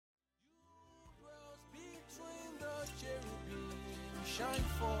shine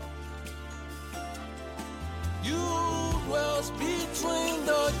forth. You dwells between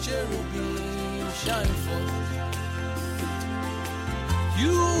the cherubim, shine forth.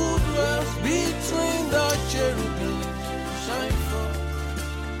 You dwells between the cherubim, shine forth.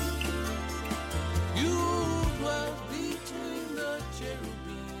 You dwells between the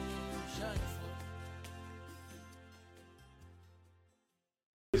cherubim, shine forth.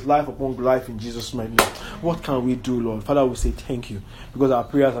 It's life upon life in Jesus' mighty name. What can we do, Lord? Father, we say thank you because our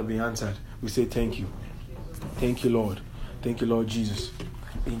prayers have been answered. We say thank you. Thank you, Lord. Thank you, Lord Jesus.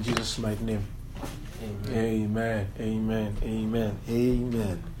 In Jesus' mighty name. Amen. Amen. Amen.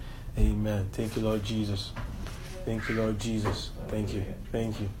 Amen. Amen. Thank you, Lord Jesus. Thank you, Lord Jesus. Thank you.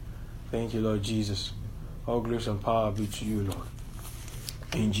 Thank you. Thank you, Lord Jesus. All grace and power be to you, Lord.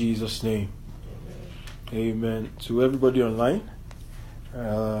 In Jesus' name. Amen. To everybody online,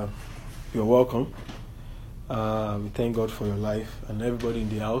 you're welcome. We thank God for your life, and everybody in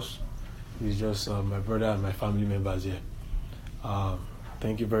the house is just my brother and my family members here.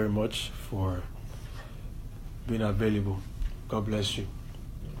 Thank you very much for being available. God bless you.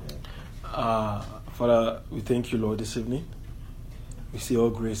 Father, we thank you, Lord, this evening. We say all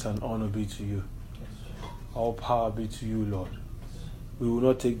grace and honor be to you. All power be to you, Lord. We will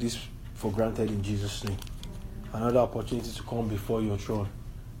not take this for granted in Jesus' name. Another opportunity to come before your throne,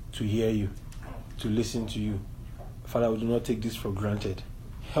 to hear you, to listen to you. Father, we do not take this for granted.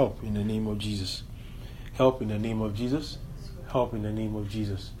 Help in the name of Jesus. Help in the name of Jesus. Help in the name of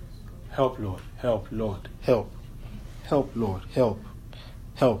Jesus. Help, Lord. Help, Lord. Help. Help, Lord. Help.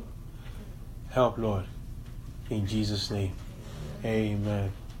 Help. Help, Lord. In Jesus' name.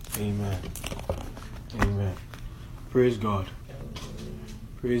 Amen. Amen. Amen. Praise God.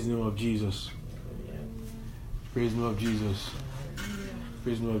 Praise the name of Jesus. Praise the name of Jesus.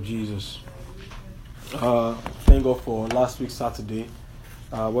 Praise the name of Jesus. Thank God for last week Saturday.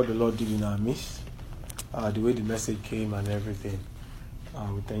 What the Lord did in our midst. The way the message came and everything.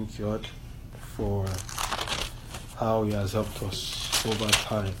 We thank God for how He has helped us over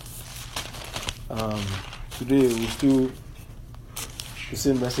time. Today we still, the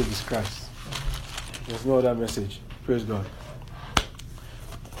same message is Christ. There's no other message. Praise God.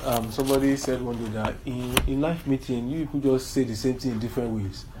 Somebody said one day that in life meeting, you people just say the same thing in different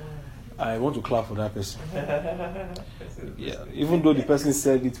ways. I want to clap for that person. Yeah, even though the person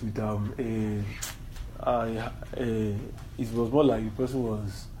said it with it was more like the person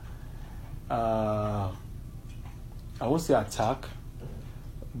was I won't say attack,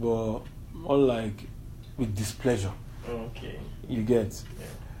 but more like with displeasure. Okay. You get?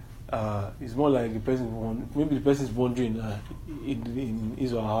 Yeah. It's more like the person, maybe the person is wondering in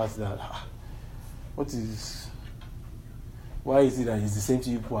his or her heart that why is it that it's the same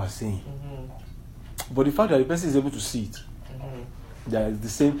thing people are saying? Mm-hmm. But the fact that the person is able to see it, mm-hmm. that it's the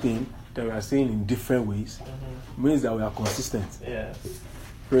same thing that we are saying in different ways, mm-hmm. means that we are consistent. Yes.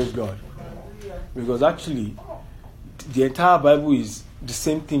 Praise God. Because actually, the entire Bible is the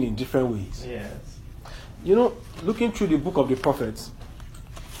same thing in different ways. Yes. You know, looking through the book of the prophets,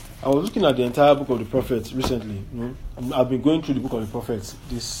 I was looking at the entire book of the prophets recently. You know? I've been going through the book of the prophets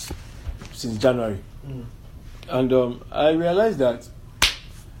since January. Mm. And I realized that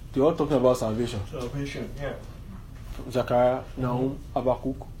they're all talking about salvation. Salvation, yeah. Zechariah, Nahum,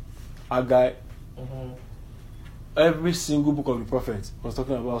 Habakkuk, Haggai. Mm-hmm. Every single book of the prophets was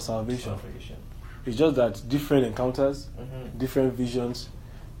talking about salvation. It's just that different encounters, mm-hmm. different visions,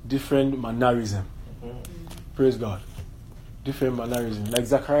 different mannerism. Mm-hmm. Praise God. Different mannerism. Like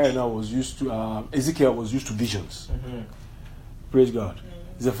Zechariah now was used to, Ezekiel was used to visions. Mm-hmm. Praise God.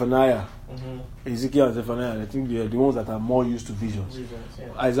 Zephaniah, mm-hmm. Ezekiel and Zephaniah, I think they are the ones that are more used to visions.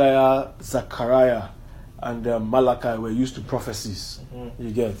 Yeah. Isaiah, Zechariah, and Malachi were used to prophecies. Mm-hmm.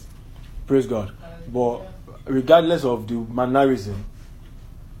 You get? Praise God. But regardless of the mannerism,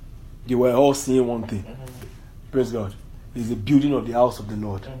 they were all seeing one thing. Mm-hmm. Praise God. It's the building of the house of the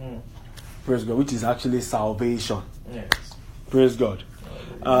Lord. Mm-hmm. Praise God, which is actually salvation. Yes. Praise God.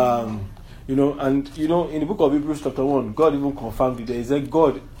 You know, and you know, in the book of Hebrews chapter 1, God even confirmed it. There is a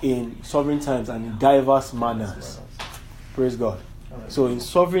God in sovereign times and in diverse manners. Praise God. So in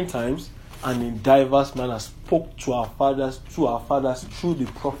sovereign times and in diverse manners spoke to our fathers through the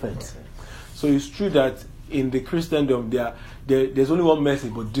prophets. So it's true that in the Christendom there's only one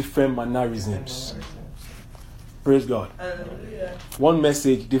message but different mannerisms. Praise God. One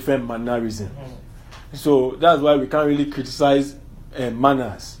message, different mannerism. So that's why we can't really criticize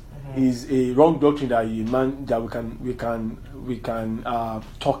manners. Is a wrong doctrine that we can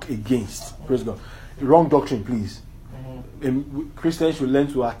talk against. Praise God. Wrong doctrine, please. Christians should learn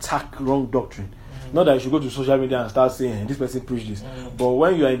to attack wrong doctrine. Not that you should go to social media and start saying, this person preached this. But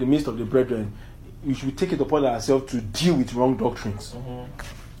when you are in the midst of the brethren, you should take it upon ourselves to deal with wrong doctrines.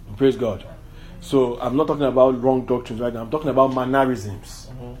 Praise God. So I'm not talking about wrong doctrines right now. I'm talking about mannerisms.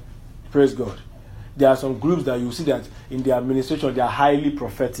 Praise God. There are some groups that you see that in their administration they are highly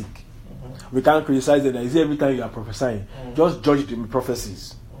prophetic. We can't criticize them. Is it every time you are prophesying? Just judge the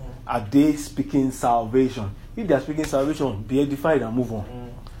prophecies. Are they speaking salvation? If they are speaking salvation, be edified and move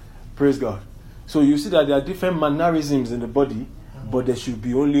on. Praise God. So you see that there are different mannerisms in the body, but there should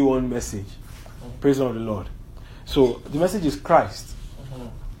be only one message. Praise the Lord. So the message is Christ.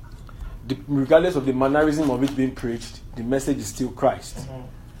 Regardless of the mannerism of it being preached, the message is still Christ.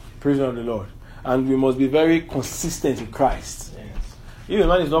 Praise the Lord. And we must be very consistent with Christ. If a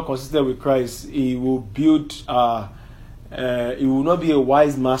man is not consistent with Christ, he will build. He will not be a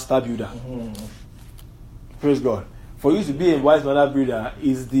wise master builder. Praise God. For you to be a wise master builder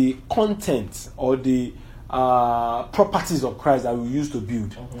is the content or the properties of Christ that we use to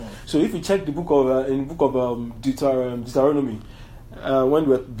build. So if you check the book of in the book of Deuteronomy, when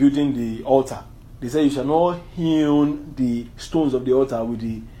we were building the altar, they say you shall not hew the stones of the altar with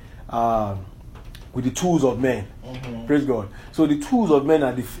the tools of men. Praise God. So the tools of men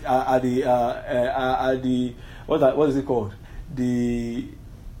are the what is it called? The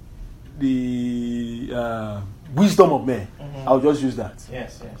wisdom of men. I'll just use that.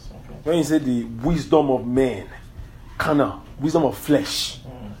 Yes. Okay. When you say the wisdom of men, carnal, wisdom of flesh,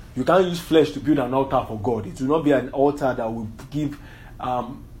 you can't use flesh to build an altar for God. It will not be an altar that will give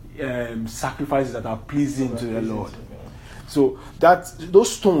sacrifices that are pleasing to the Lord. So that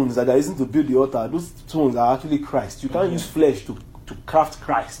those stones that are used to build the altar, those stones are actually Christ. You can't use flesh to craft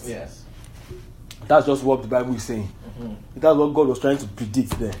Christ. Yes. That's just what the Bible is saying. That's what God was trying to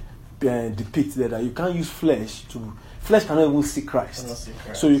predict there, depict there, that you can't use flesh to. Flesh cannot even see Christ.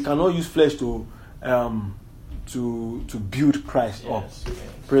 So you cannot use flesh to build Christ up. Yes.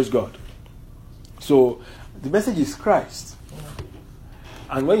 Praise God. So the message is Christ.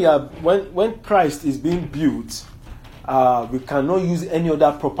 And when Christ is being built, we cannot use any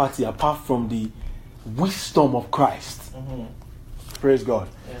other property apart from the wisdom of Christ. Praise God.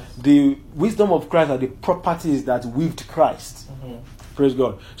 Yes. The wisdom of Christ are the properties that weaved Christ. Praise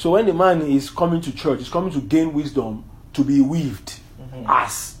God. So when the man is coming to church, he's coming to gain wisdom to be weaved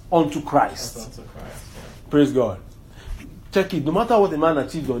as unto Christ. Praise God. Check it. No matter what the man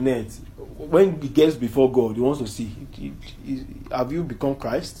achieves on earth, when he gets before God, he wants to see, have you become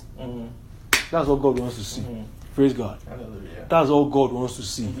Christ? That's what God wants to see. Praise God. Hallelujah. That's all God wants to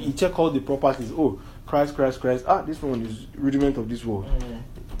see. He check all the properties. Oh, Christ. This one is rudiment of this world.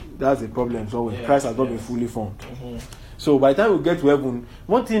 That's a problem. So Christ has not been fully formed. So by the time we get to heaven,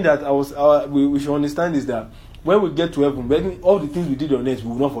 one thing that we should understand is that when we get to heaven, all the things we did on earth, we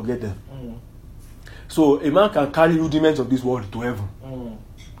will not forget them. So a man can carry rudiments of this world to heaven.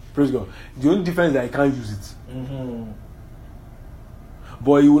 Praise God. The only difference is that he can't use it.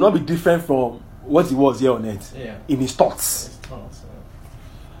 But he will not be different from what he was here on earth in his thoughts.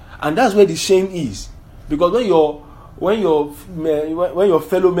 And that's where the shame is, because when your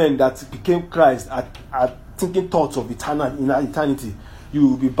fellow men that became Christ are thinking thoughts of eternity, you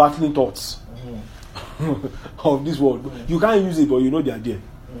will be battling thoughts of this world. You can't use it, but you know they are there.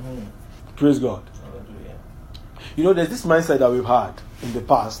 Praise God. You know, there's this mindset that we've had in the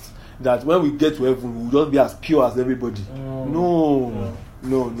past that when we get to heaven, we'll just be as pure as everybody. No.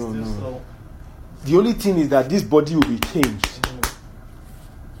 The only thing is that this body will be changed,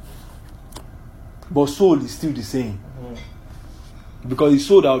 but soul is still the same. Because it's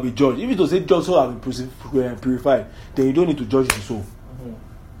soul that will be judged. If it was a soul that will be purified, then you don't need to judge the soul.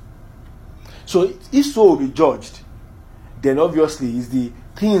 So if soul will be judged, then obviously it's the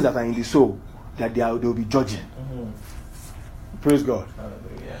things that are in the soul that they'll be judging. Praise God.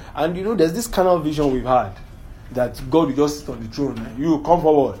 And you know, there's this kind of vision we've had that God will just sit on the throne and you will come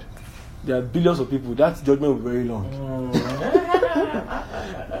forward. There are billions of people. That judgment will be very long.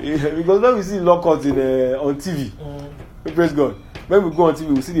 Because when we see law courts on TV, praise God. When we go on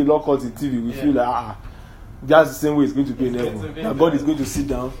TV, we see the law courts in TV. We feel like that's the same way it's going to be in heaven. That God is going to sit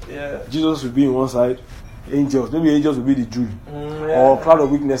down. Jesus will be on one side. Angels, maybe angels will be the jury, or crowd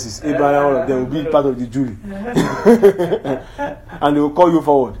of witnesses. Abraham, all of them will be part of the jury, and they will call you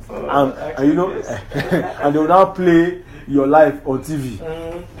forward, and you know, and they will now play your life on TV.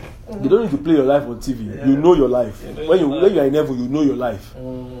 They don't need to play your life on TV. You know your life. When you are in heaven, you know your life.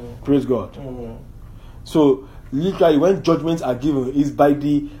 Praise God. So literally, when judgments are given, is by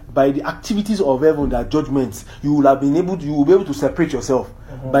the activities of heaven that judgments you will be able to separate yourself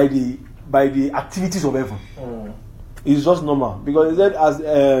by the activities of heaven. It's just normal because he said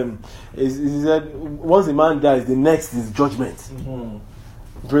he said once a man dies, the next is judgment.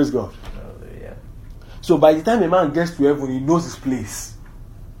 Praise God. Hallelujah. So by the time a man gets to heaven, he knows his place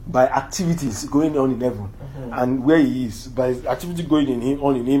by activities going on in heaven and where he is. By his activity going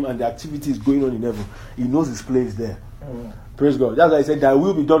on in him and the activities going on in heaven, he knows his place there. Praise God. That's why I said that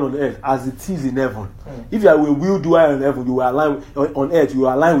will be done on earth as it is in heaven. If you are a will doer on heaven, you will align on earth. You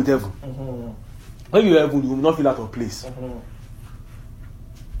will align with heaven. When you are heaven, you will not feel out of place.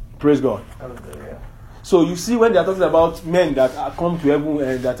 Praise God. Hallelujah. So you see, when they are talking about men that are come to heaven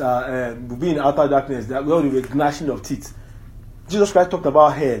and that are will be in outer darkness, that will be a gnashing of teeth. Jesus Christ talked about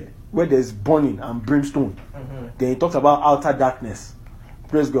hell, where there is burning and brimstone. Then he talks about outer darkness.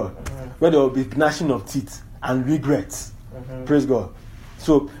 Praise God. Where there will be gnashing of teeth and regrets. Praise God.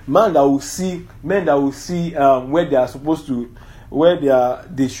 So men that will see where they are supposed to, where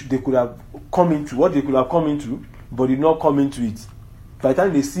they could have come into, what they could have come into, but did not come into it. By the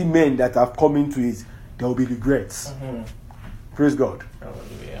time they see men that have come into it, there will be regrets. Praise God.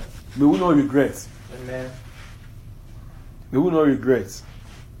 Hallelujah. They will not regret. Amen. They will not regret.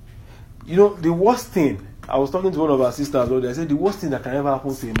 You know, the worst thing, I was talking to one of our sisters earlier, I said the worst thing that can ever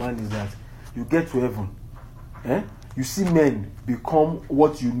happen to a man is that you get to heaven. You see men become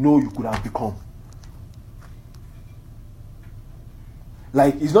what you know you could have become.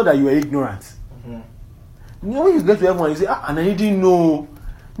 Like, it's not that you are ignorant. You know, when you get to heaven and you say, and I didn't know,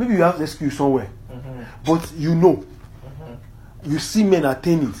 maybe you have an excuse somewhere. But you know. You see men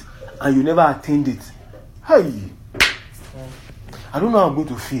attain it and you never attained it. Hey! I don't know how I'm going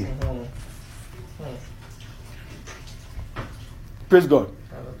to feel. Praise God.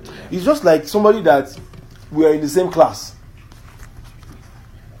 It's just like somebody that we are in the same class.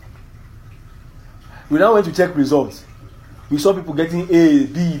 We now went to check results. We saw people getting A,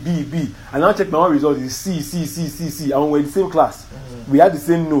 B, B, B. And now check my own result is C, C, C, C, C. And we're in the same class. We had the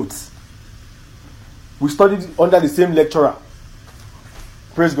same notes. We studied under the same lecturer.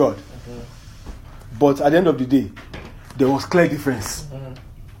 Praise God. But at the end of the day, there was clear difference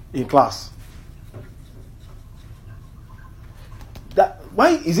in class.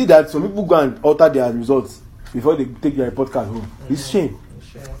 Why is it that some people go and alter their results before they take their report card home? It's shame.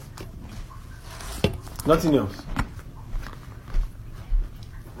 Nothing else.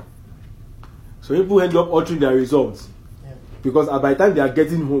 So people end up altering their results because by the time they are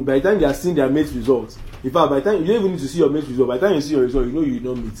getting home, by the time they are seeing their mate's results, in fact, by the time you don't even need to see your mate's result, by the time you see your result, you know you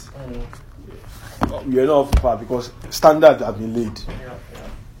will not meet. You are not off far because standards have been laid.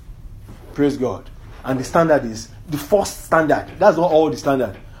 Praise God. And the standard is the first standard. That's not all the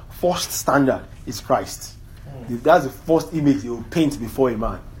standard. First standard is Christ. That's the first image he will paint before a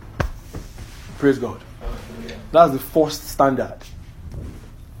man. Praise God. That's the first standard.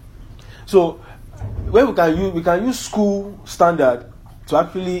 So when we can use school standard to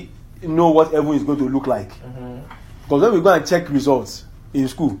actually know what heaven is going to look like. Because when we go and check results in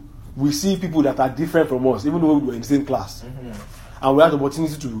school, we see people that are different from us, even though we were in the same class. And we have the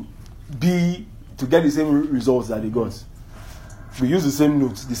opportunity to get the same results that they got. We use the same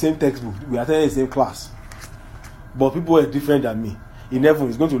notes, the same textbook, we attended the same class. But people are different than me. In heaven,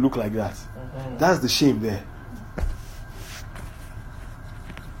 it's going to look like that. That's the shame there.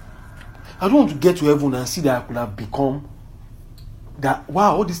 I don't want to get to heaven and see that I could have become that.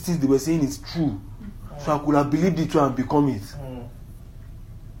 Wow, all these things they were saying is true. So I could have believed it and become it.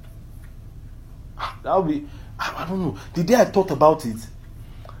 That would be, I don't know. The day I thought about it,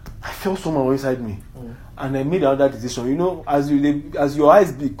 I felt someone inside me. And I made another decision. You know, as your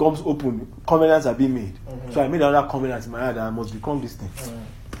eyes becomes open, covenants are being made. So I made another covenant in my head that I must become this thing.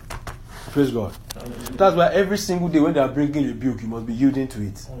 Praise God. That's why every single day when they are bringing rebuke, you must be yielding to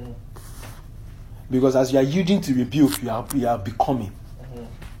it. Because as you are yielding to rebuke, you are becoming.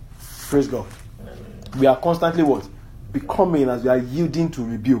 Praise God. We are constantly what? Becoming as we are yielding to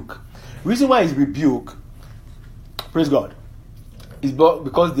rebuke. The reason why it's rebuke, praise God, is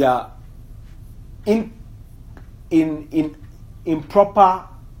because they are improper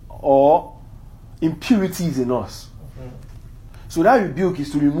or impurities in us. So that rebuke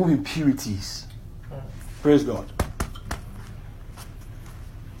is to remove impurities. Praise God.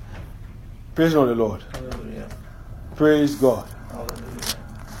 Praise God the Lord. Hallelujah. Praise God. Hallelujah.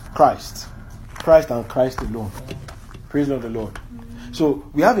 Christ and Christ alone. Praise God the Lord. So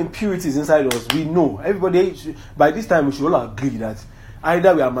we have impurities inside us. We know. Everybody, by this time we should all agree that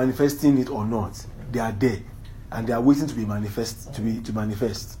either we are manifesting it or not. They are there. And they are waiting to be manifest. To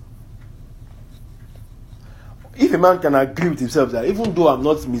manifest. If a man can agree with himself that even though I'm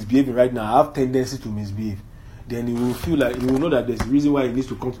not misbehaving right now, I have tendency to misbehave, then he will feel like he will know that there's a reason why he needs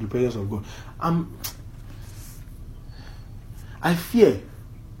to come to the presence of God. I fear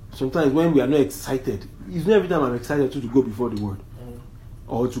sometimes when we are not excited. It's not every time I'm excited to go before the word,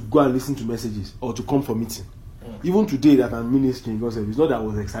 or to go and listen to messages, or to come for meeting. Even today that I'm ministering, God said, it's not that I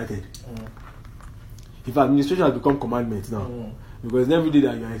was excited. In fact, administration has become commandment now. Because every day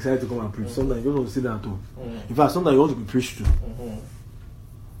that you are excited to come and preach, sometimes you don't want to sit down at home. In fact, sometimes you want to be preached to.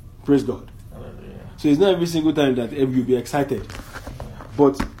 Praise God. So it's not every single time that you'll be excited.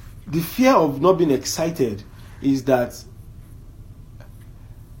 But the fear of not being excited is that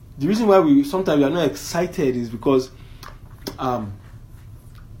the reason why we sometimes are not excited is because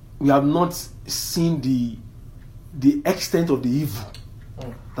we have not seen the extent of the evil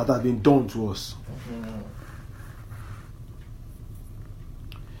that has been done to us.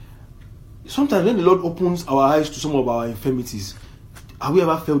 Sometimes when the Lord opens our eyes to some of our infirmities, have we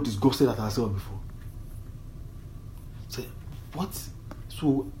ever felt disgusted at ourselves before? Say, what?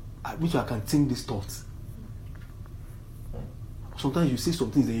 So I wish I can think these thoughts. Sometimes you say some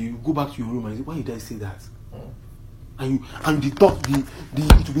things and you go back to your room and say, why did I say that? And the thought, it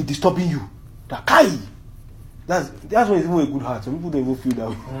will be disturbing you. That kai! That's when it's even a good heart. Some people don't even feel that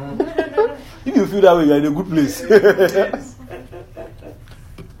way. If you feel that way, you're in a good place.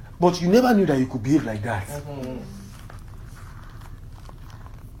 But you never knew that you could behave like that.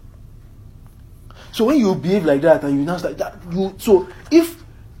 So when you behave like that and you now start that, so if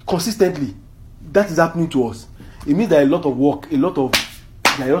consistently that is happening to us, it means there are a lot of work, there are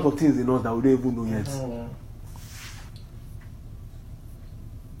a lot of things in us that we don't even know yet.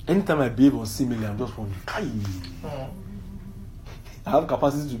 Anytime I behave unsimilarly, I'm just wondering, I have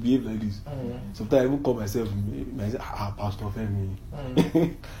capacity to behave like this. Sometimes I even call myself, Pastor Femi.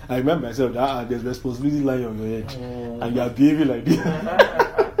 I remind myself that there's responsibility lying on your head, and you are behaving like this.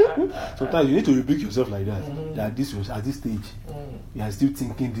 Sometimes you need to rebuke yourself like that. That at this stage, you are still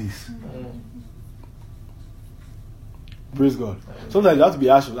thinking this. Praise God. Sometimes you have to be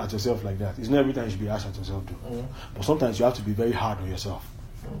harsh at yourself like that. It's not every time you should be harsh at yourself, though. But sometimes you have to be very hard on yourself.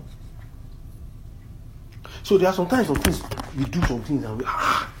 So there are sometimes some things we do some things and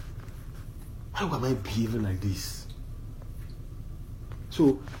why am I behaving like this?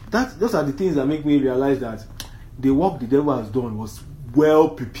 So those are the things that make me realize that the work the devil has done was well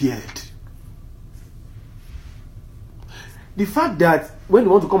prepared. The fact that when they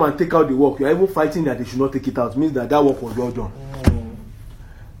want to come and take out the work, you are even fighting that they should not take it out means that work was well done.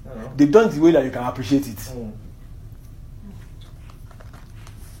 They've done it the way that you can appreciate it.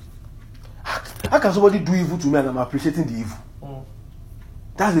 How can somebody do evil to me and I'm appreciating the evil?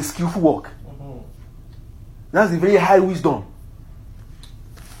 That's a skillful work. That's a very high wisdom.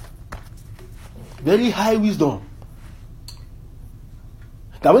 Very high wisdom.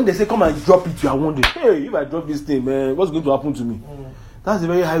 That when they say come and drop it, you are wondering, hey, if I drop this thing, man, what's going to happen to me? That's a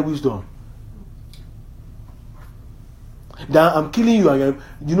very high wisdom. That I'm killing you and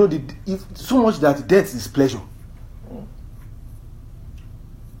so much that death is pleasure.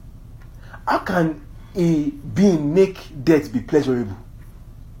 How can a being make death be pleasurable?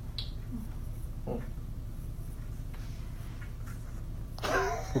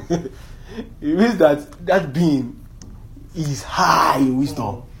 It means that being is high in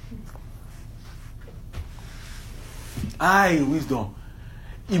wisdom. High in wisdom.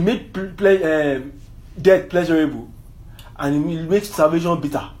 It made death pleasurable, and it makes salvation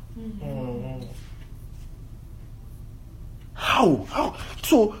bitter. How?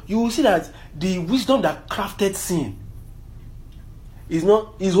 So you will see that the wisdom that crafted sin is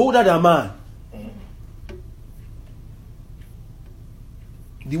older than man.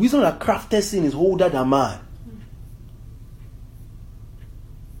 The wisdom that crafted sin is older than man.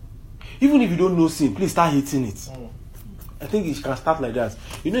 Even if you don't know sin, please start hating it. I think it can start like that.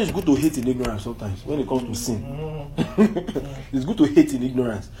 It's good to hate in ignorance sometimes when it comes to sin. It's good to hate in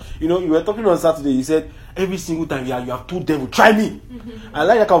ignorance. You were talking on Saturday, you said every single time you have told devil, try me. I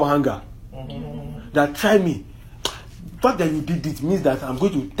like that kind of hunger. That try me. The fact that you did it means that I'm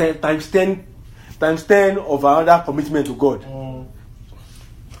going to times 10 of another commitment to God.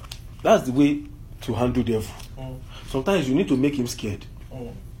 That's the way to handle devil. Sometimes you need to make him scared.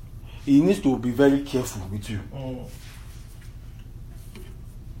 He needs to be very careful with you.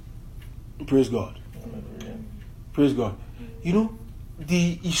 Praise God. Praise God. I'm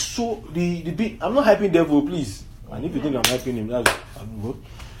not hyping devil, please. And if you think I'm hyping him, that's good.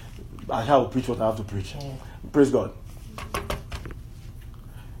 I shall preach what I have to preach. Praise God.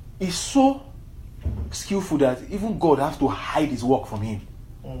 He's so skillful that even God has to hide his work from him.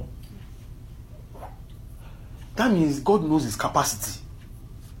 That means God knows his capacity.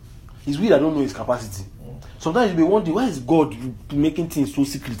 It's we that don't know his capacity. Sometimes you may wonder, why is God making things so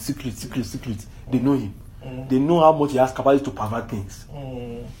secret? They know him. they know how much he has capacity to pervert things.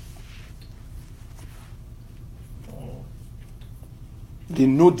 They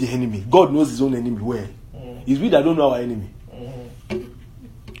know the enemy. God knows his own enemy well. It's we that don't know our enemy.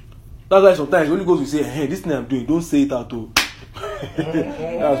 That's why sometimes Holy Ghost will say, hey, this thing I'm doing, don't say it out to.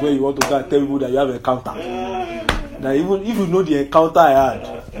 That's where you want to go and tell people that you have an encounter. Now, even if you know the encounter I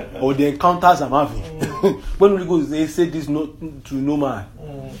had, or the encounters I'm having, when Holy Ghost say this not to no man,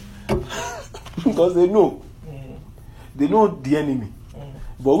 because they know the enemy,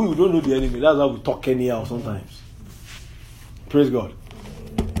 but we don't know the enemy. That's why we talk anyhow sometimes. Praise God.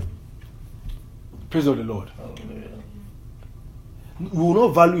 Praise of the Lord. We will not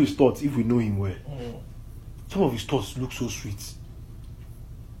value his thoughts if we know him well. Some of his thoughts look so sweet.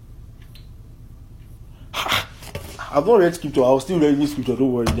 I've not read scripture. I'll still read this scripture.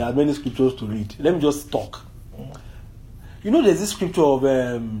 Don't worry. There are many scriptures to read. Let me just talk. You know, there's this scripture of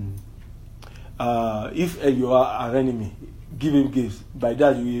if you are an enemy, give him gifts. By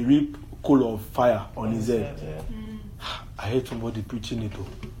that you will reap coal of fire on his head. I heard somebody preaching it.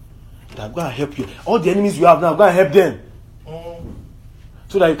 That I'm going to help you. All the enemies you have now, I'm going to help them.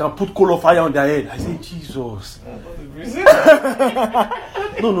 So that you can put coal of fire on their head. I say, Jesus.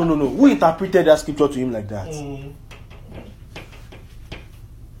 No. Who interpreted that scripture to him like that?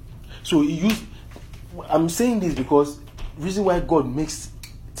 So he used. I'm saying this because the reason why God makes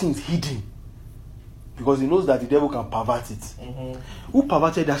things hidden, because he knows that the devil can pervert it. Who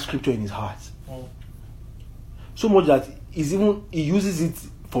perverted that scripture in his heart? So much that he uses it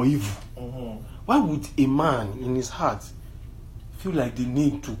for evil. Why would a man in his heart feel like the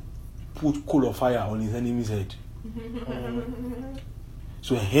need to put coal of fire on his enemy's head?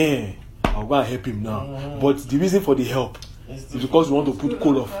 So hey, I'm going to help him now. But the reason for the help is because we want to put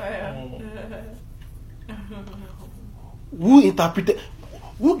coal of fire.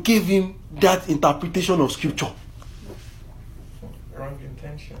 Who gave him that interpretation of scripture? Wrong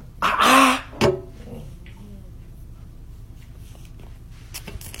intention.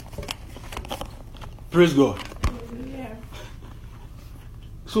 Praise God. Yeah.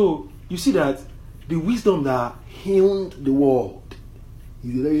 So you see that the wisdom that healed the world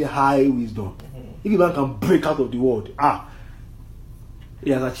is a very high wisdom. If a man can break out of the world, he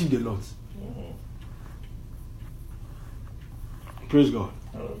has achieved a lot. Praise God.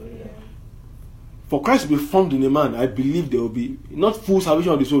 Hallelujah. For Christ to be formed in a man, I believe there will be not full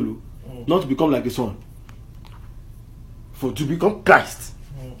salvation of the soul, not to become like the Son. For to become Christ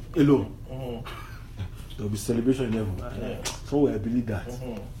alone, there will be celebration in heaven. So I believe that.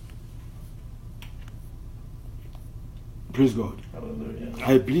 Praise God. Hallelujah.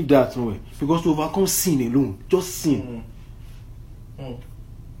 I believe that somewhere. Because to overcome sin alone, just sin.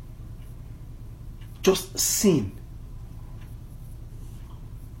 Just sin.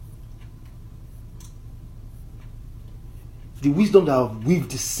 The wisdom that have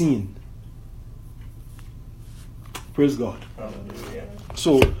weaved the sin. Praise God. Hallelujah.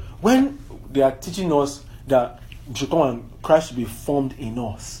 So when they are teaching us that we should come and Christ should be formed in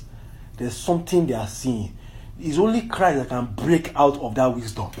us, there's something they are seeing. It's only Christ that can break out of that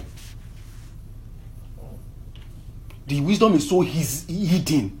wisdom. The wisdom is so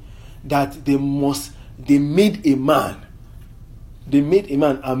hidden that they made a man. They made a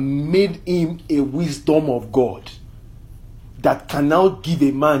man and made him a wisdom of God that can now give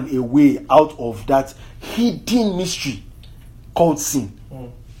a man a way out of that hidden mystery called sin.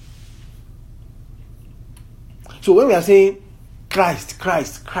 So when we are saying Christ,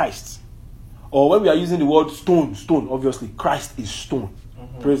 or when we are using the word stone, obviously Christ is stone.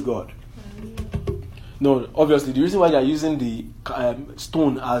 Praise God. No, obviously the reason why they are using the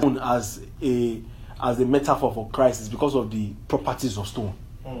stone as a metaphor for Christ is because of the properties of stone.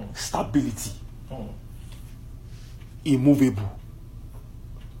 Stability, immovable,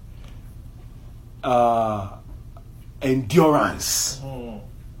 endurance,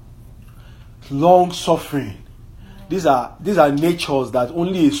 long suffering. These are natures that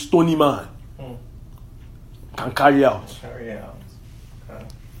only a stony man can carry out. Okay.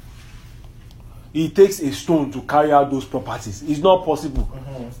 It takes a stone to carry out those properties. It's not possible.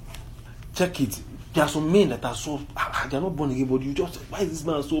 Check it. There are some men that are so they are not born again, but you just, why is this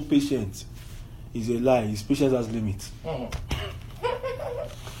man so patient? It's a lie. His patience has limits.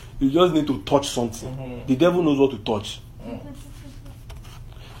 You just need to touch something. The devil knows what to touch.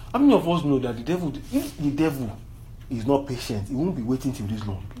 How many of us know that if the devil is not patient, he won't be waiting till this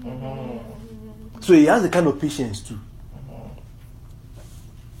long. So he has a kind of patience too.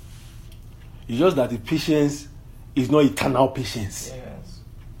 It's just that the patience is not eternal patience. Yes.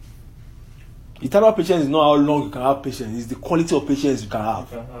 Eternal patience is not how long you can have patience. It's the quality of patience you can have.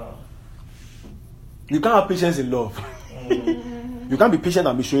 You can't have patience in love. You can't be patient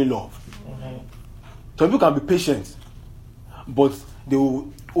and be showing love. Some people can be patient, but they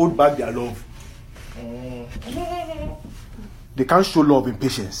will hold back their love. They can't show love in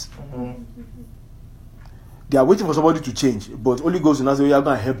patience. They are waiting for somebody to change, but Holy Ghost will not say, you are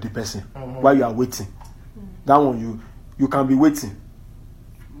going to help the person while you are waiting. That one, you can be waiting,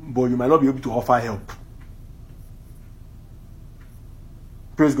 but you might not be able to offer help.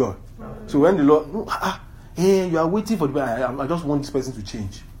 Praise God. So when the Lord, you are waiting for the person, I just want this person to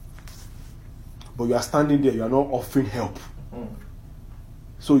change. But you are standing there, you are not offering help.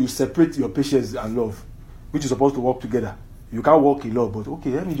 So you separate your patience and love, which is supposed to work together. You can't walk in love, but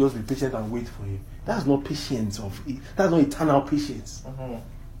okay, let me just be patient and wait for you. That's not patience that's not eternal patience.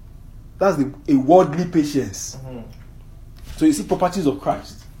 That's a worldly patience. So you see properties of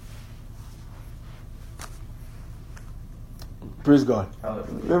Christ. Praise God.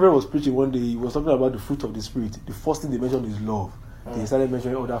 Reverend was preaching one day, he was talking about the fruit of the Spirit. The first thing they mentioned is love. He started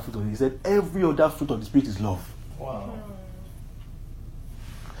mentioning other fruit of it. He said every other fruit of the Spirit is love. Wow.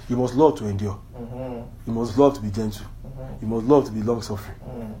 You must love to endure. You must love to be gentle. You must love to be long suffering.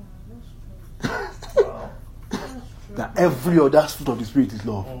 That every other fruit of the Spirit is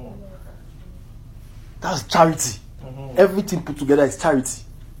love. That's charity. Everything put together is charity.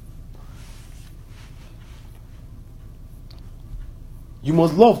 You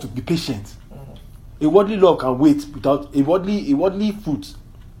must love to be patient. A worldly love can wait without a worldly fruit.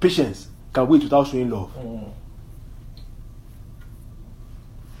 Patience can wait without showing love.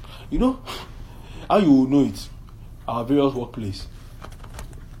 You know how you will know it? Our various workplace.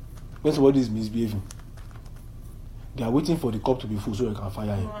 When somebody is misbehaving, they are waiting for the cup to be full so they can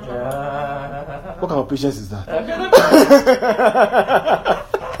fire him. What kind of patience is that?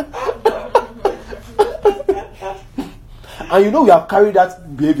 And you know we have carried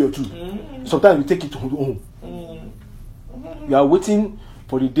that behavior too. Sometimes we take it home. You are waiting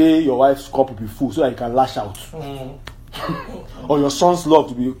for the day your wife's cup will be full so that you can lash out. Or your son's cup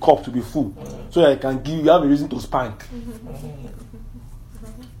to be full so that you have a reason to spank.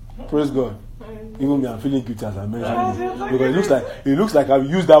 Praise God. Even me, I'm feeling guilty as I mentioned it. Because it looks like I've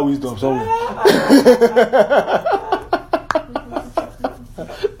used that wisdom somewhere.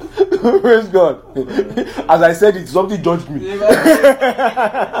 Praise God. As I said it, something judged me.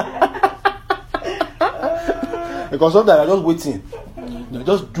 Because sometimes I'm just waiting.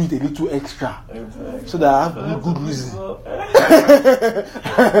 Just do it a little extra so that I have good reason.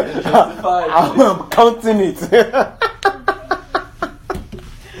 I'm counting it.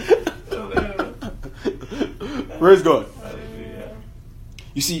 Praise God.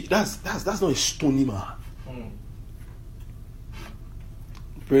 You see, that's not a stony man.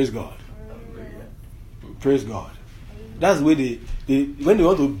 Praise God. Praise God. That's the way when they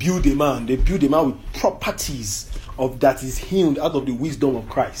want to build a man, they build a man with properties of that is healed out of the wisdom of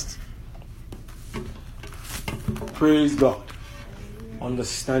Christ. Praise God.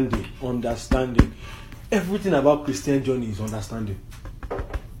 Understanding. Everything about Christian journey is understanding.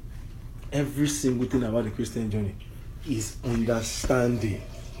 Every single thing about the Christian journey is understanding.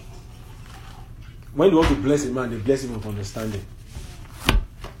 When you want to bless a man, they bless him with understanding.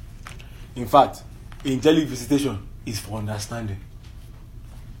 In fact, angelic visitation is for understanding.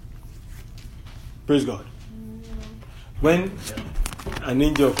 Praise God. When an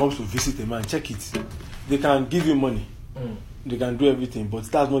angel comes to visit a man, check it. They can give you money. They can do everything, but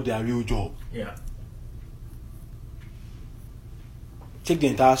that's not their real job. Yeah. Check the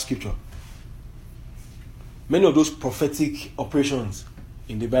entire scripture. Many of those prophetic operations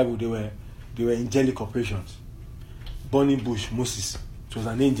in the Bible, they were angelic operations. Burning bush, Moses, it was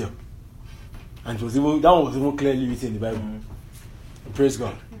an angel. And that one was even clearly written in the Bible. Praise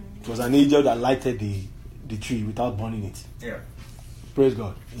God. It was an angel that lighted the tree without burning it. Yeah. Praise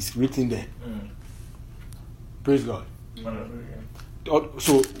God. It's written there. Praise God.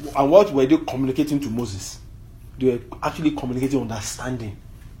 So, and what were they communicating to Moses? They were actually communicating understanding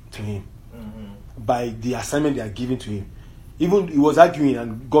to him by the assignment they are giving to him. Even he was arguing,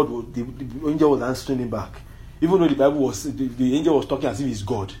 and the angel was answering him back. Even though the Bible was the angel was talking as if he's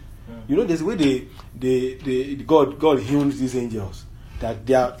God. You know, there's a way God heals these angels, that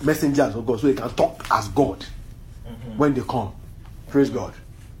they are messengers of God, so they can talk as God when they come. Praise God.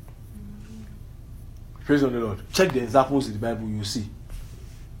 Praise on the Lord. Check the examples in the Bible, you see.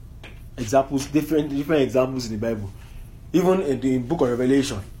 Examples, different examples in the Bible. Even in the book of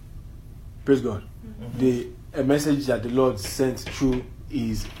Revelation. Praise God. A message that the Lord sent through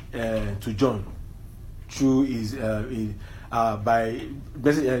is to John. Through is by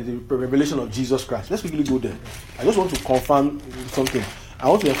the revelation of Jesus Christ. Let's quickly go there. I just want to confirm something. I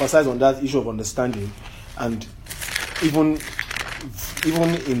want to emphasize on that issue of understanding, and even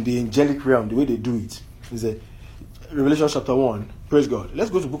in the angelic realm, the way they do it is a Revelation chapter 1. Praise God. Let's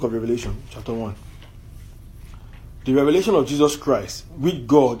go to the book of Revelation chapter 1. The revelation of Jesus Christ, which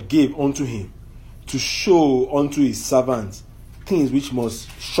God gave unto him to show unto his servants things which must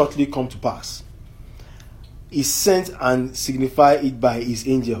shortly come to pass. He sent and signified it by his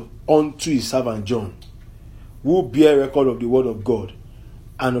angel unto his servant John, who bear record of the word of God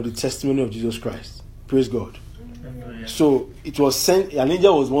and of the testimony of Jesus Christ. Praise God. Hallelujah. So it was sent, an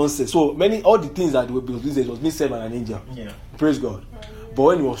angel was once sent. So all the things that were being said was being said by an angel. Yeah. Praise God. But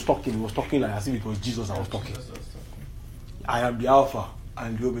when he was talking like as if it was Jesus that was talking. I am the Alpha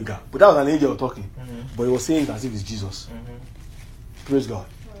and the Omega. But that was an angel talking. Mm-hmm. But he was saying it as if it's Jesus. Mm-hmm. Praise God.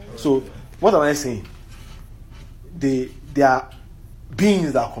 So what am I saying? They are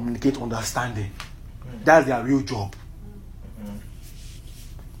beings that communicate understanding. That's their real job. Mm-hmm.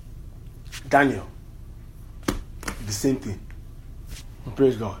 Daniel, the same thing.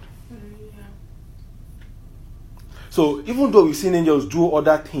 Praise God. So even though we've seen angels do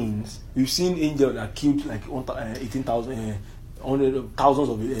other things, we've seen angels that killed like 18,000, thousands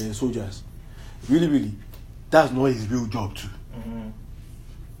of soldiers. Really, that's not his real job too. Mm-hmm.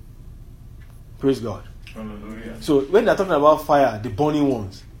 Praise God. Hallelujah. So when they're talking about fire, the burning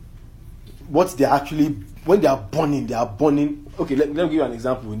ones, what they're actually, when they are burning. Okay, let me give you an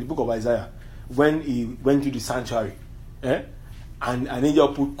example. In the book of Isaiah, when he went to the sanctuary, and an angel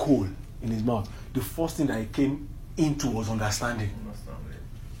put coal in his mouth, the first thing that he came into was understanding.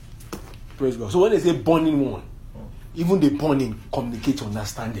 Praise God. So when they say burning one, even the burning communicates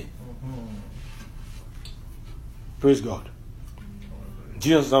understanding. Mm-hmm. Praise God. Do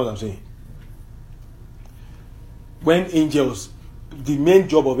you understand what I'm saying? When angels, the main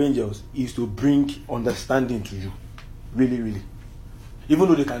job of angels is to bring understanding to you. Really. Even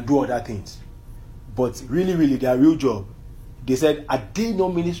though they can do other things. But really, their real job, they said, are they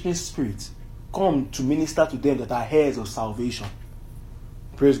not ministering spirits come to minister to them that are heirs of salvation?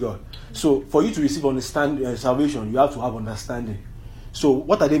 Praise God. So for you to receive salvation, you have to have understanding. So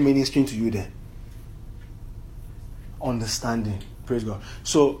what are they ministering to you then? Understanding. Praise God.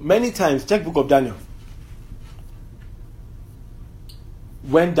 So many times, check book of Daniel.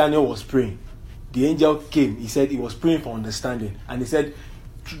 When Daniel was praying, the angel came. He said he was praying for understanding. And he said,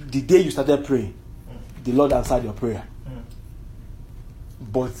 the day you started praying, the Lord answered your prayer.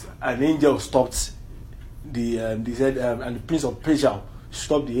 But an angel stopped they said, and the prince of Persia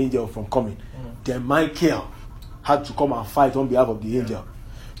stopped the angel from coming. Then Michael had to come and fight on behalf of the angel.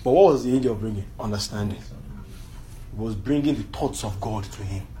 But what was the angel bringing? Understanding. He was bringing the thoughts of God to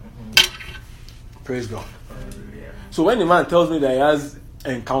him. Praise God. So when the man tells me that he has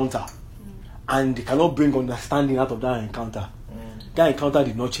encounter and he cannot bring understanding out of that encounter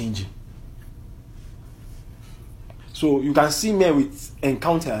did not change him. So you can see men with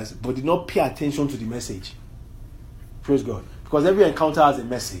encounters but did not pay attention to the message. Praise God. Because every encounter has a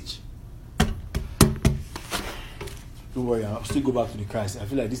message. Don't worry, I'll still go back to the Christ. I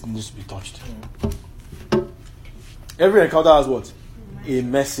feel like this needs to be touched. Every encounter has what? A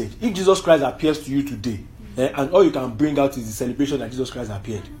message. If Jesus Christ appears to you today, and all you can bring out is the celebration that Jesus Christ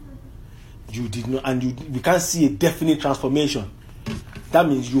appeared, you did not, and you can't see a definite transformation. That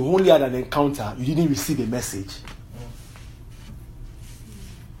means you only had an encounter, you didn't receive a message.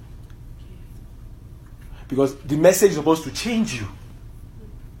 Because the message is supposed to change you.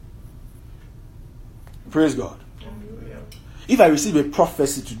 Praise God. If I receive a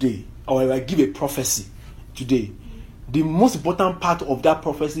prophecy today, or if I give a prophecy today, the most important part of that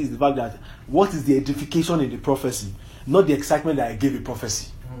prophecy is the fact that what is the edification in the prophecy, not the excitement that I gave a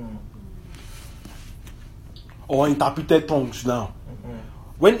prophecy. Or interpreted tongues now.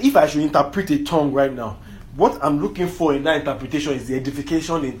 If I should interpret a tongue right now, what I'm looking for in that interpretation is the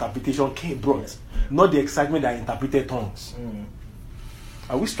edification the interpretation brought, not the excitement that I interpreted tongues.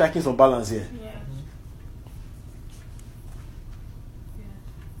 Are we striking some balance here? Yeah.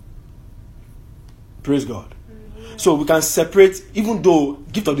 Praise God. So we can separate, even though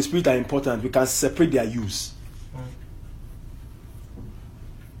gift of the Spirit are important, we can separate their use.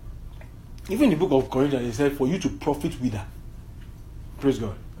 Even in the book of Corinthians, it said for you to profit with her. Praise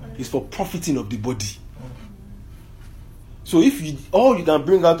God. It's for profiting of the body. So if all you can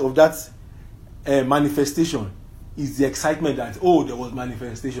bring out of that manifestation is the excitement that, there was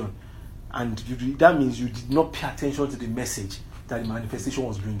manifestation. And that means you did not pay attention to the message that the manifestation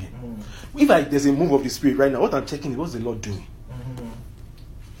was bringing. If there's a move of the Spirit right now, what I'm checking is what's the Lord doing?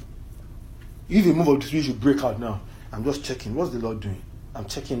 If a move of the Spirit should break out now, I'm just checking what's the Lord doing. I'm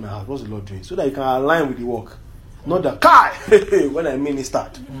checking my heart, what's the Lord doing? So that you can align with the work Not that Kai when I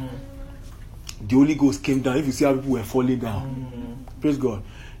ministered. The Holy Ghost came down. If you see how people were falling down, praise God.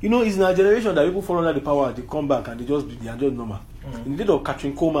 You know, it's in our generation that people fall under the power, they come back and they are just normal. In the day of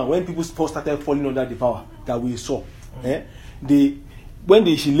Catherine Coleman, when people first started falling under the power that we saw, she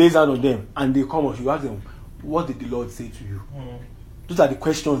lays hands on them and they come up, you ask them, what did the Lord say to you? Those are the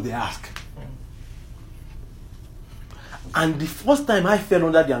questions they ask. And the first time I fell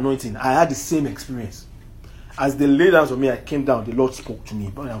under the anointing, I had the same experience. As they laid hands on me, I came down, the Lord spoke to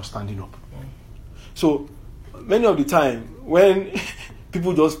me, but I was standing up. So, many of the time, when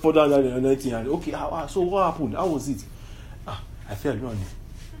people just fall down under the anointing and, okay, so what happened? How was it? I fell, no.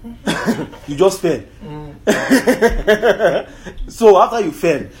 You just fell. So after you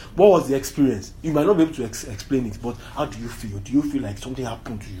fell, what was the experience? You might not be able to explain it, but how do you feel? Do you feel like something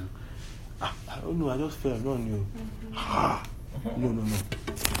happened to you? I don't know, I just fell. No. No.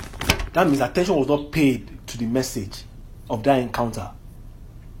 That means attention was not paid to the message of that encounter.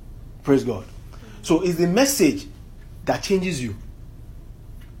 Praise God. So it's the message that changes you.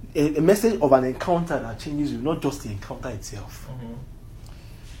 A message of an encounter that changes you, not just the encounter itself.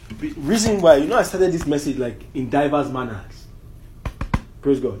 Reason why, I started this message like in diverse manners.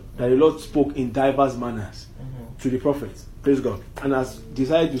 Praise God. That the Lord spoke in diverse manners to the prophets. Praise God. And has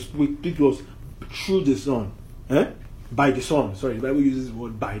decided to speak to us through the Son. By the Son. Sorry, the Bible uses the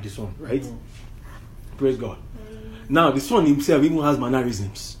word by the Son, right? Praise God. Now, the Son himself even has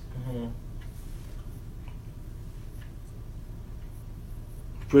mannerisms.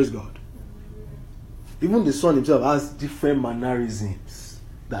 Praise God. Even the Son himself has different mannerisms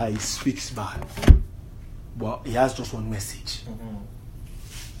that he speaks by. But he has just one message.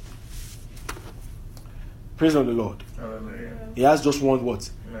 Praise the Lord. Hallelujah. He has just one what?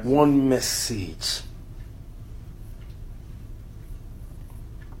 One message.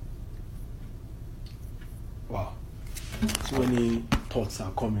 Wow. So many thoughts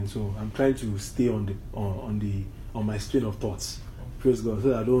are coming. So I'm trying to stay on my strain of thoughts. Praise God. So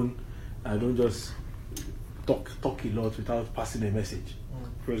that I don't just talk a lot without passing a message.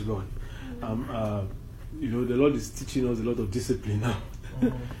 Praise God. The Lord is teaching us a lot of discipline now.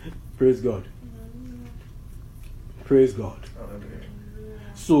 Praise God. Praise God.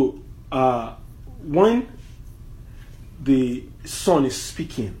 So, when the Son is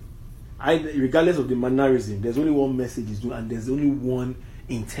speaking, regardless of the mannerism, there's only one message is doing, and there's only one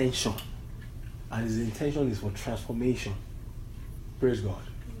intention, and his intention is for transformation. Praise God.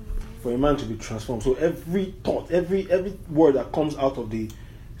 For a man to be transformed. So every thought, every word that comes out of the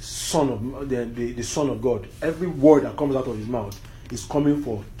Son of the Son of God, every word that comes out of his mouth is coming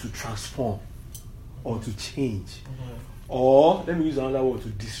to transform or to change. Or let me use another word, to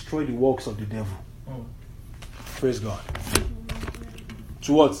destroy the works of the devil. Praise God.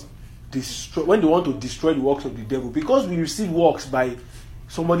 To what? Destroy, when they want to destroy the works of the devil, because we receive works by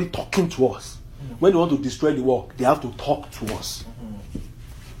somebody talking to us. When they want to destroy the work, they have to talk to us.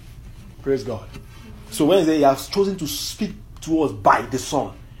 Praise God. So when they say he has chosen to speak to us by the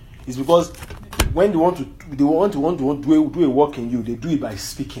Son, it's because when they want to do a work in you, they do it by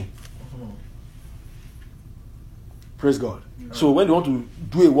speaking. Praise God. So when they want to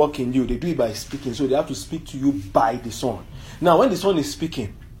do a work in you, they do it by speaking. So they have to speak to you by the Son. Now, when the Son is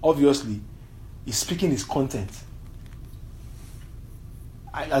speaking, obviously, he's speaking his content.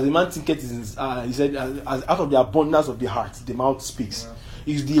 As a man thinketh, he said, as out of the abundance of the heart, the mouth speaks.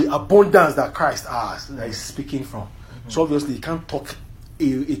 It's the abundance that Christ has that he's speaking from. So obviously, he can't talk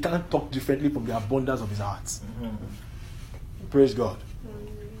differently from the abundance of his heart. Praise God.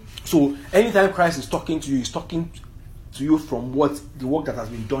 So anytime Christ is talking to you, he's talking to you from the work that has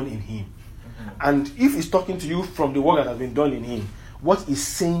been done in him. And if he's talking to you from the work that has been done in him, what he's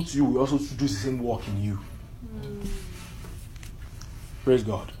saying to you will also do the same work in you. Praise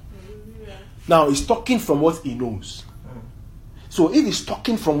God. Now he's talking from what he knows. So if he's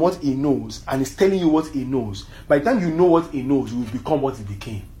talking from what he knows and he's telling you what he knows, by the time you know what he knows, you will become what he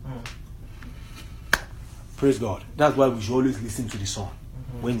became. Praise God. That's why we should always listen to the Son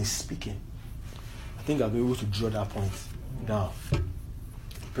when he's speaking. I think I'll be able to draw that point down.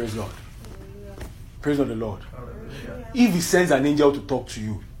 Praise God. Praise God the Lord. If he sends an angel to talk to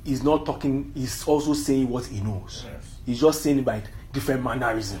you, he's not talking, he's also saying what he knows. He's just saying it by different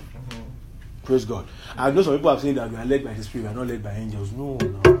mannerism. Praise God. I know some people are saying that we are led by the Spirit, we are not led by angels. No,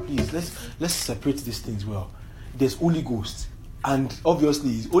 please, let's separate these things well. There's Holy Ghost, and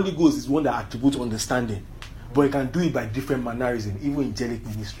obviously Holy Ghost is one that attributes understanding, but he can do it by different mannerism, even angelic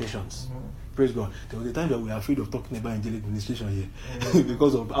ministrations. Praise God. There was a time that we were afraid of talking about angelic ministration here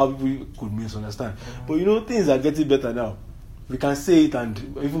because of how people could misunderstand. But things are getting better now. We can say it, and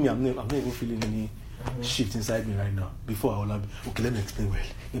even me, I'm not even feeling shift inside me right now. Before I will have, okay, let me explain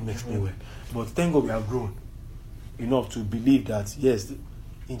well. But thank God we have grown enough to believe that, yes, the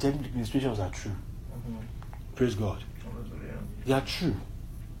angelic administrations are true. Praise God. They are true.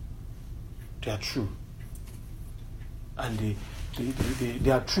 They are true. And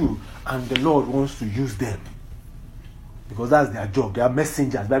they are true. And the Lord wants to use them. Because that's their job. They are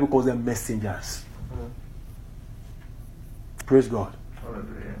messengers. The Bible calls them messengers. Praise God.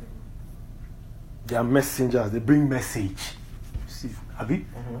 They are messengers. They bring message. See, Abi,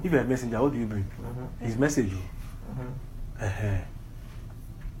 if you're a messenger, what do you bring? His message.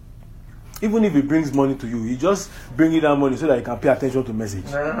 Even if he brings money to you, he just bring you that money so that you can pay attention to message.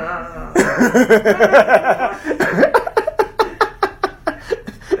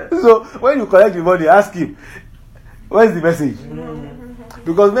 So when you collect the money, ask him, where's the message?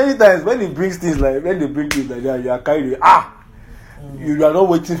 Because many times when he brings things like, when they bring things like that, you are carried away. You are not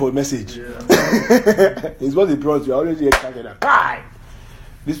waiting for a message. It's what they brought you. I always get carried away.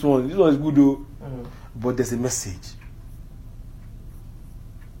 This one is good though. But there's a message.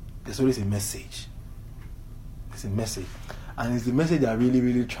 There's always a message. There's a message. And it's the message that really,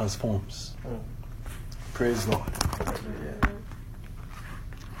 really transforms. Praise God.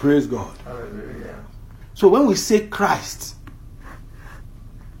 Praise God. So when we say Christ,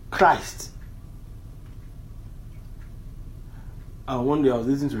 one day I was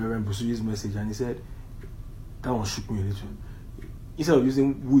listening to Reverend Busuyi's message and he said, that one shook me a little. Instead of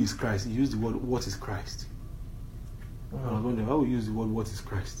using who is Christ, he used the word what is Christ. I was wondering, why would you use the word what is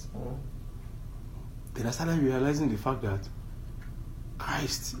Christ? Then I started realizing the fact that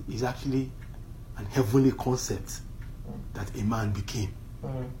Christ is actually an heavenly concept that a man became.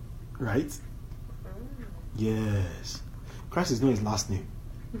 Right? Yes. Christ is not his last name.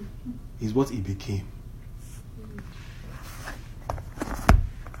 It's what he became.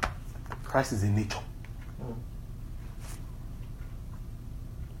 Christ is a nature.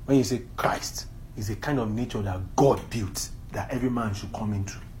 When you say Christ, it's a kind of nature that God built that every man should come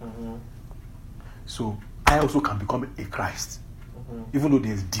into. So I also can become a Christ. Even though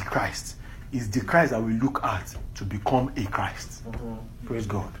there's the Christ. It's the Christ that we look at to become a Christ. Praise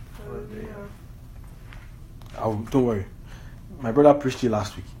God. Don't worry. My brother preached it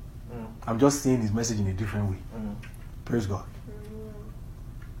last week. I'm just seeing his message in a different way. Praise God.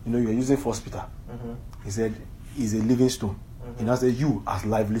 You know, you're using 1 Peter. He said, he's a living stone. He now said, you as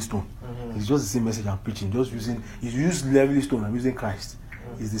lively stone. It's just the same message I'm preaching. He's used lively stone. I'm using Christ.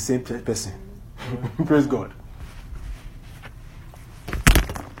 He's the same person. Praise God.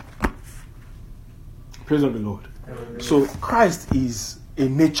 Praise on the Lord. So Christ is a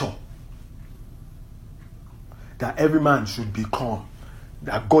nature that every man should become.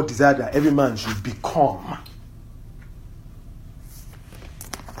 That God desired that every man should become.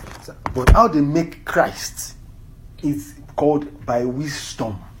 But how they make Christ is called by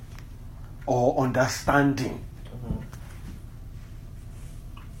wisdom or understanding.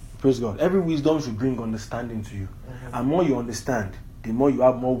 Praise God. Every wisdom should bring understanding to you. And more you understand, the more you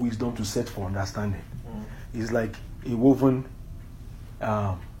have more wisdom to search for understanding. It's like a woven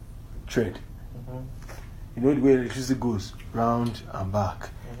thread. You know the way electricity goes round and back.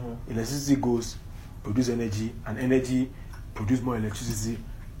 Electricity goes, produce energy, and energy produce more electricity,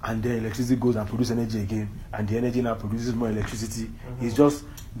 and then electricity goes and produce energy again, and the energy now produces more electricity. It's just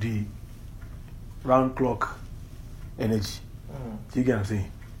the round clock energy. Do you get what I'm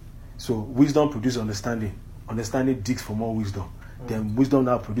saying? So wisdom produces understanding. Understanding digs for more wisdom. Then wisdom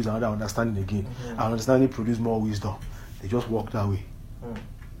now produces another understanding again. And understanding produces more wisdom. They just walk that way.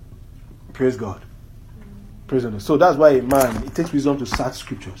 Praise God. Praise God. So that's why a man, it takes wisdom to search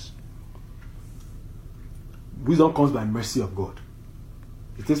scriptures. Wisdom comes by mercy of God.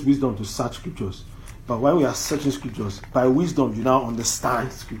 It takes wisdom to search scriptures. But when we are searching scriptures, by wisdom you now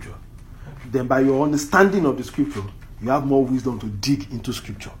understand scripture. Then by your understanding of the scripture, you have more wisdom to dig into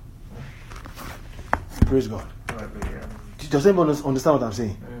scripture. Praise God. Does anyone understand what I'm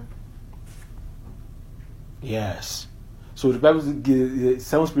saying? Yes. So the Bible, the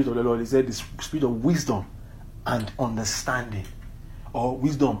seventh spirit of the Lord, he said the spirit of wisdom and understanding, or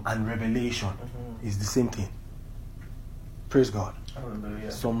wisdom and revelation, is the same thing. Praise God. Hallelujah.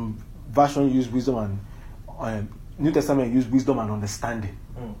 Some version use wisdom and New Testament use wisdom and understanding.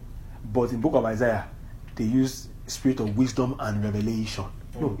 But in book of Isaiah, they use spirit of wisdom and revelation.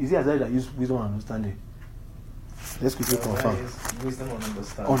 No, is it Isaiah that use wisdom and understanding? Let's quickly confirm. Wisdom and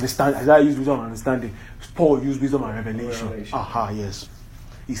understanding. Isaiah used wisdom and understanding. Paul used wisdom and revelation. Aha, yes.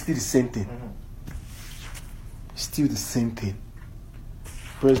 It's still the same thing. Still the same thing.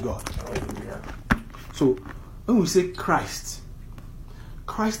 Praise God. Hallelujah. So, when we say Christ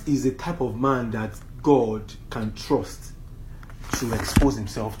is a type of man that God can trust to expose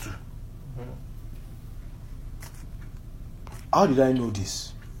himself to. How did I know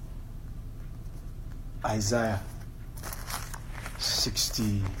this? Isaiah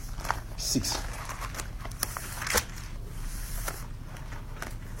 66.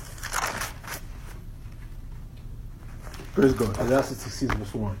 Praise God. Isaiah 66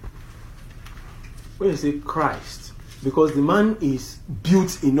 verse 1. When you say Christ, because the man is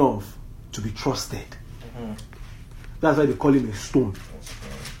built enough to be trusted. That's why they call him a stone.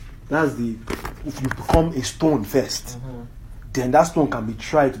 That's the, if you become a stone first, then that stone can be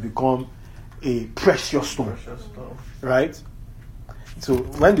tried to become a precious stone. Right? So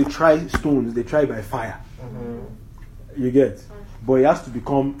when they try stones, they try by fire. You get? But it has to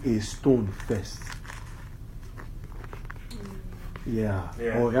become a stone first. Yeah.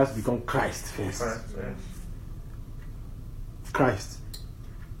 Or it has to become Christ first. Christ.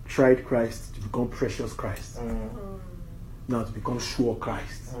 Tried Christ to become precious Christ. Now to become sure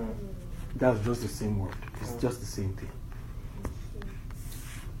Christ. That's just the same word. It's just the same thing.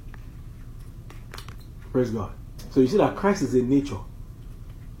 Praise God. So you see that Christ is a nature.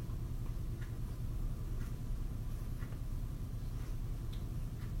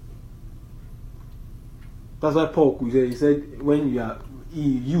 That's why Paul he said, when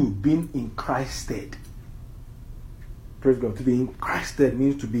you being in Christ's stead. Praise God. To be in Christ's stead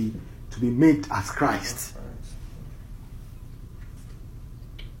means to be made as Christ.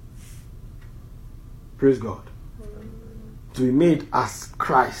 Praise God. To be made as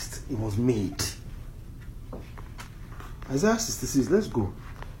Christ, it was made. Isaiah 66, let's go.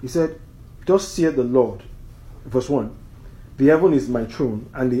 He said, thus saith the Lord, verse 1, the heaven is my throne,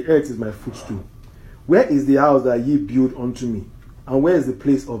 and the earth is my footstool. Where is the house that ye build unto me? And where is the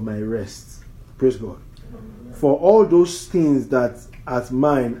place of my rest? Praise God. For all those things that as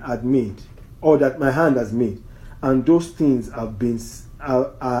mine had made, or that my hand has made, and those things have been, said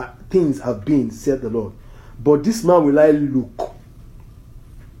the Lord. But this man will I look,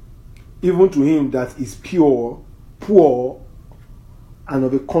 even to him that is pure, poor, and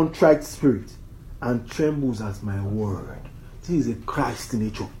of a contrite spirit, and trembles at my word. This is a Christ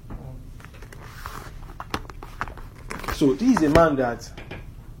nature. So this is a man that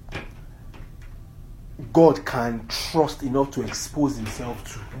God can trust enough to expose himself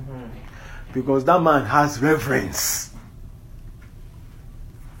to. Because that man has reverence.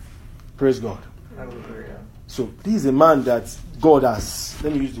 Praise God. Hallelujah. So this is a man that God has,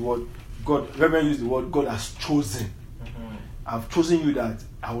 let me use the word, Reverend used the word, God has chosen. I've chosen you that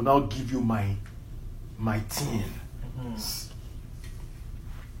I will now give you my thing.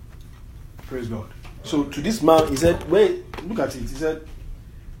 Praise God. So to this man, he said, look at it. He said,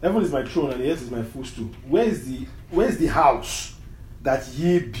 heaven is my throne and the earth is my footstool. Where is the house that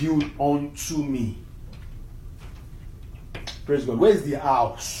ye build unto me? Praise God. Where is the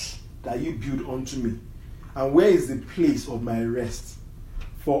house that you build unto me? And where is the place of my rest?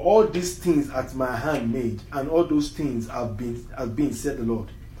 For all these things at my hand made, and all those things have been, said the Lord.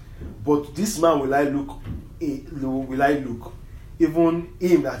 But this man will I look, even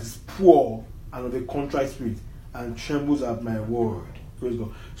him that is poor and of a contrite spirit, and trembles at my word. Praise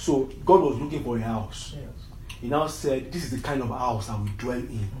God. So God was looking for a house. Yes. He now said, this is the kind of house I will dwell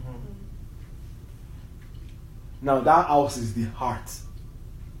in. Now that house is the heart.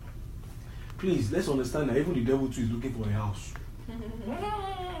 Please, let's understand that even the devil too is looking for a house.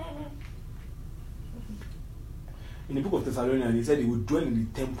 In the book of Thessalonians, he said he would dwell in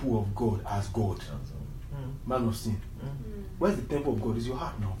the temple of God as God. Man of sin. Where's the temple of God? It's your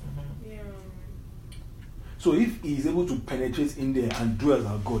heart now. So if he is able to penetrate in there and dwell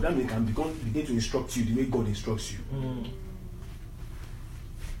as God, that means he can begin to instruct you the way God instructs you.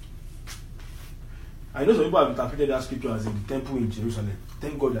 I know some people have interpreted that scripture as in the temple in Jerusalem.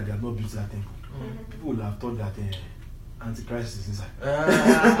 Thank God that they have not built that temple. People would have thought that Antichrist is inside.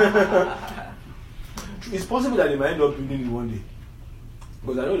 It's possible that they might end up building it one day.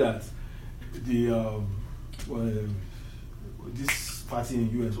 Because I know that this party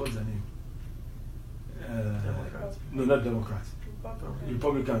in the US, what's their name? Democrats. No, not Democrats.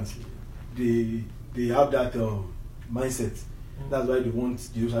 Republicans. They have that mindset. That's why they want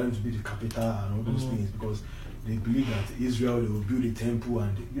Jerusalem to be the capital and all those things, because they believe that Israel, they will build a temple,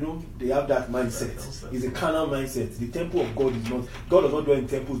 and they have that mindset. It's a carnal mindset. The temple of God is not. God does not dwell in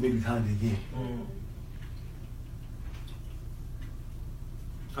temples made with hand again.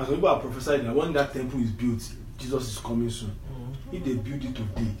 And some people are prophesying that when that temple is built, Jesus is coming soon. If they build it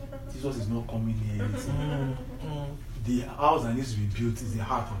today, Jesus is not coming here yet. The house that needs to be built is the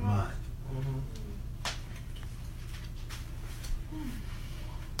heart of man.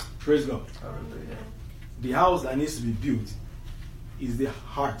 Praise God. Hallelujah. The house that needs to be built is the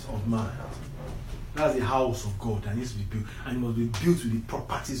heart of man. That's the house of God that needs to be built. And it must be built with the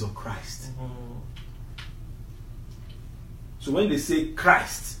properties of Christ. So when they say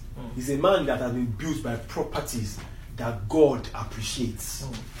Christ, is a man that has been built by properties that God appreciates.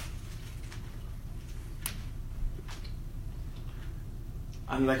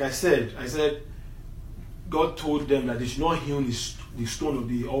 And like I said, God told them that they should not hew the stone of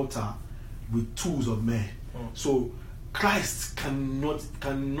the altar with tools of men. So Christ cannot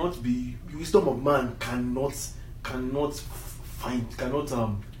be, wisdom of man cannot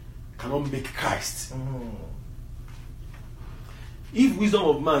make Christ. If wisdom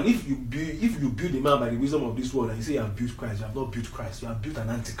of man, if you build a man by the wisdom of this world and you say you have built Christ, you have not built Christ, you have built an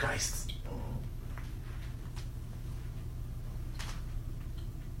antichrist.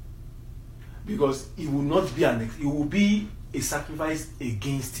 Because it will not be it will be a sacrifice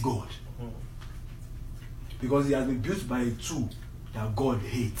against God. Because it has been built by a tool that God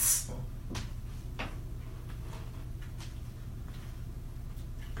hates.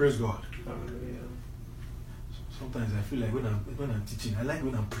 Praise God. Sometimes I feel like when I'm teaching, I like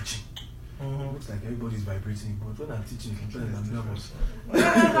when I'm preaching. It looks like everybody's vibrating, but when I'm teaching, sometimes I'm nervous.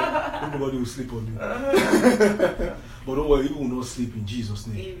 Nobody will sleep on me. But don't worry, you will not sleep in Jesus'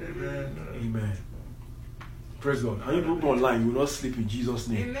 name. Amen. Praise God. And you people online, you will not sleep in Jesus'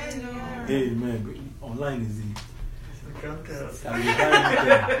 name. Amen. Online is the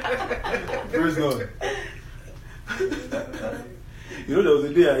Praise God. You know, there was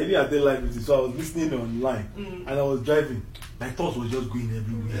a day I didn't attend live meeting, so I was listening online and I was driving. My thoughts were just going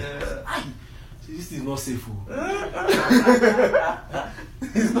everywhere. See, this is not safe.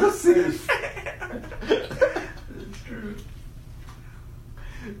 It's not safe. It's true.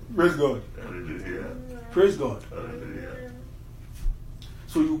 Praise God. Hallelujah. Praise God. Hallelujah.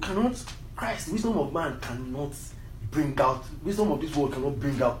 So you cannot, Christ, wisdom of man cannot bring out, wisdom of this world cannot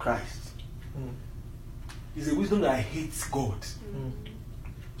bring out Christ. It's a wisdom that hates God.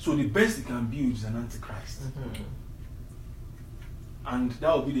 So the best it can build is an antichrist. And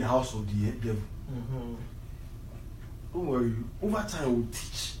that will be the house of the devil. Don't worry, over time we'll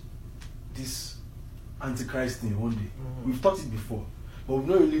teach this antichrist thing one day. We've taught it before, but we've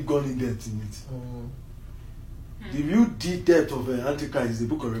not really gone in depth in it. The real deep depth of antichrist is the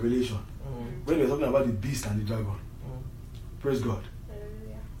book of Revelation, when we're talking about the beast and the dragon. Praise God.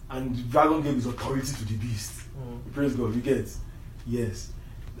 And the dragon gave his authority to the beast. Praise God, you get? Yes.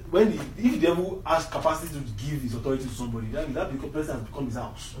 If the devil has capacity to give his authority to somebody, that person has become his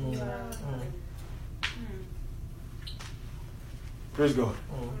house. Praise God.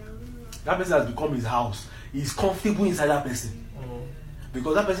 That person has become his house. He's comfortable inside that person.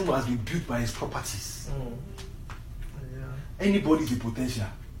 Because that person has been built by his properties. Anybody is a potential.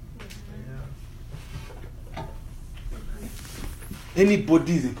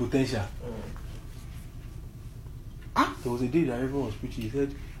 Anybody is a potential. There was a day that everyone was preaching. He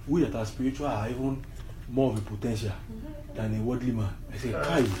said, we that are spiritual are even more of a potential than a worldly man. I said,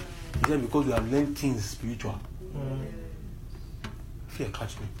 Kai. He said, because we have learned things spiritual. Fear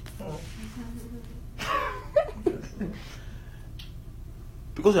catch me.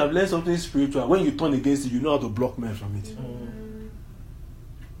 Because you have learned something spiritual, when you turn against it, you know how to block men from it.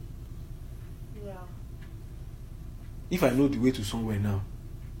 If I know the way to somewhere now,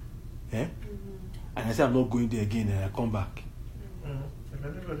 and I say I'm not going there again, and I come back.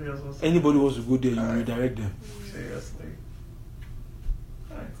 If anybody wants to go there, you redirect them. Seriously.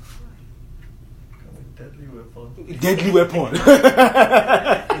 Deadly weapon. Deadly weapon. In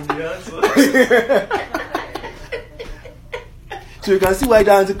the answer. So you can see why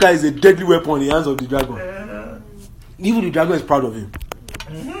the Antichrist is a deadly weapon in the hands of the dragon. Even the dragon is proud of him.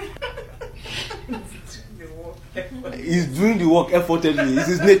 He's doing the work effortlessly. It's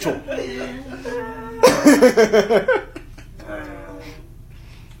his nature.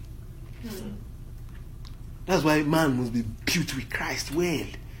 That's why man must be built with Christ well.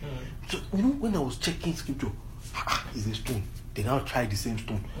 So, you know, when I was checking scripture, is a stone. They now try the same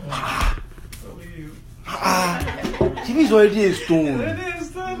stone. He is already a stone.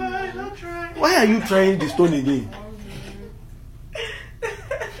 Why are you trying the stone again?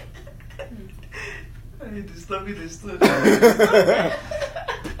 I need to stop it. Stone.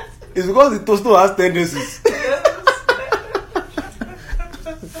 It's because the stone has tendencies.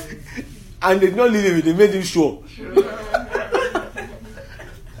 And they did not leave him, they made him sure.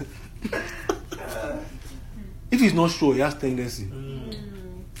 If he's not sure, he has tendency.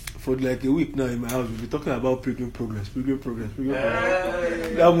 For like a week now in my house, we'll be talking about Pilgrim Progress.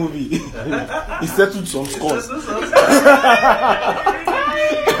 That movie, he settled some scores.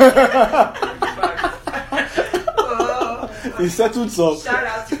 He settled some. Shout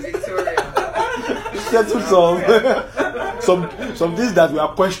out to Victoria. He settled some things that we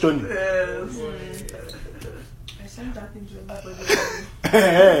are questioning. Yes. I sent that into everybody.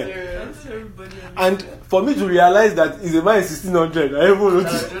 Yes. Everybody. And for me to realize that is a man in 1600, I even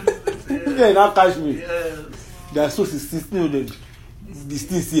noticed. Yeah, now catch me. Yes. They are so 1600. They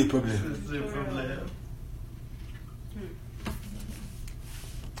still see a problem. This is the problem.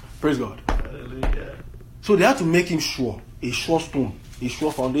 Praise God. Hallelujah. So they had to make him sure, a sure stone, a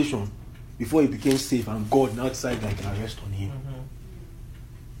sure foundation, before he became safe, and God now decided like an arrest on him.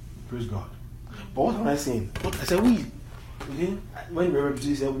 Praise God. But what am I saying? What I said, when Reverend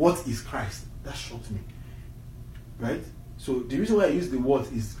Jesus said, "What is Christ?" That shocked me. Right? So the reason why I use the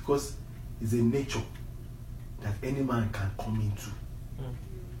word is because it's a nature that any man can come into.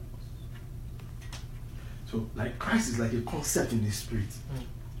 So, like, Christ is like a concept in the spirit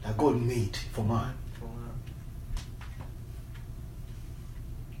that God made for man.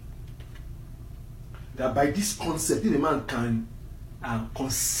 That by this concept, if a man can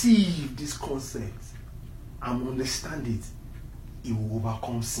conceive this concept and understand it, he will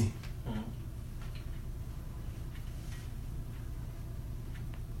overcome sin.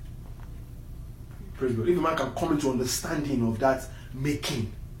 Praise God. If a man can come into understanding of that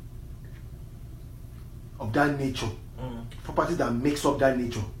making, of that nature, property that makes up that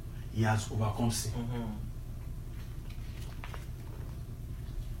nature, he has overcome sin.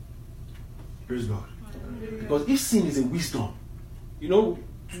 Praise God. Because if sin is a wisdom,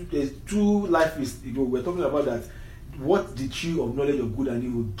 there's two life ago we're talking about that. What the tree of knowledge of good and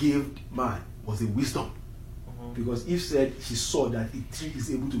evil gave man was a wisdom. Because Eve said she saw that a tree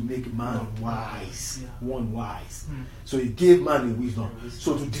is able to make man wise, one wise. So he gave man a wisdom.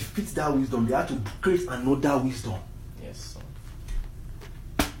 So to defeat that wisdom, they had to create another wisdom. Yes.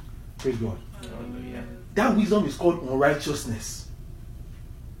 Praise God. Hallelujah. That wisdom is called unrighteousness.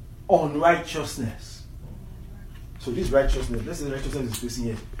 Unrighteousness. So this righteousness, let's say righteousness is facing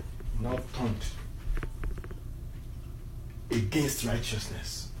here, now turned against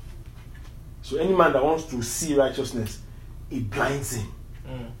righteousness. So any man that wants to see righteousness, it blinds him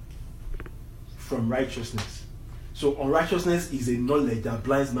from righteousness. So unrighteousness is a knowledge that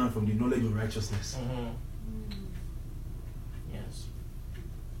blinds man from the knowledge of righteousness. Yes.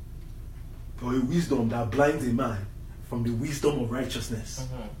 Or a wisdom that blinds a man from the wisdom of righteousness.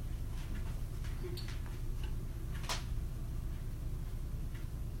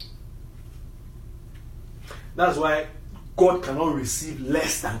 That's why God cannot receive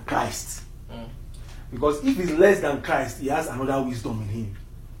less than Christ. Because if he's less than Christ, he has another wisdom in him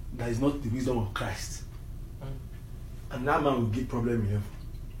that is not the wisdom of Christ. And that man will give problem in heaven.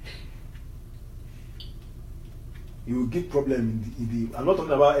 He will give problem in the I'm not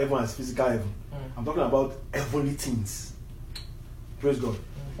talking about heaven as physical heaven. I'm talking about heavenly things. Praise God.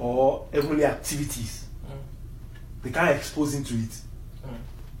 Or heavenly activities. They can't expose him to it.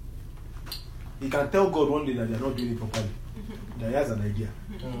 He can tell God one day that they are not doing it properly. That he has an idea.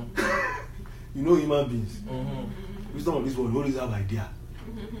 Human beings. Wisdom of this world always have idea.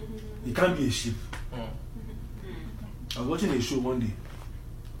 It can't be a sheep. I was watching a show one day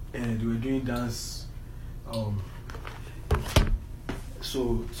and they were doing dance.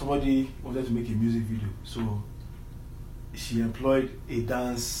 So somebody wanted to make a music video. So she employed a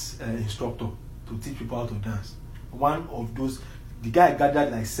dance instructor to teach people how to dance. One of those, the guy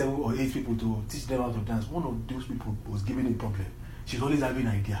gathered like 7 or 8 people to teach them how to dance. One of those people was giving a problem. She's always having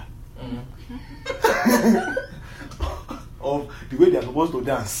an idea of the way they are supposed to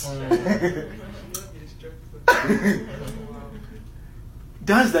dance.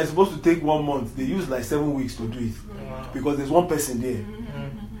 Dance that is supposed to take 1 month, they use like 7 weeks to do it. Because there's one person there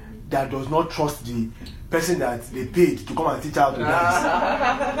that does not trust the person that they paid to come and teach her how to dance.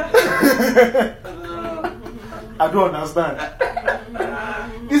 I don't understand.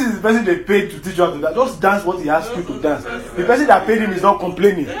 This is the person they paid to teach you how to dance. Just dance what he asked you to dance. The person that paid him is not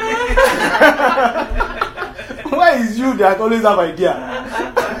complaining. Why is you that always have idea?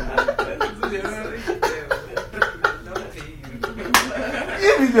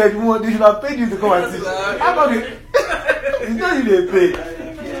 If it's like more, they should have paid you to come and teach. How about it? It's not you they pay.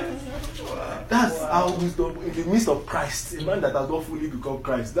 That's how wisdom in the midst of Christ, a man that has not fully become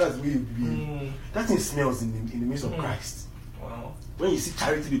Christ, that's where you be. That thing smells in the midst of Christ. Wow. When you see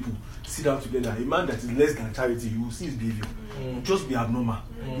charity people sit down together, a man that is less than charity, you will see his behavior. You will just be abnormal.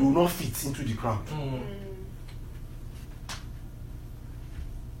 You will not fit into the crowd.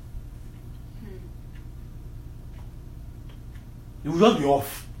 You will just be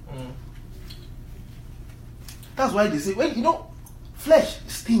off. That's why they say, well, Flesh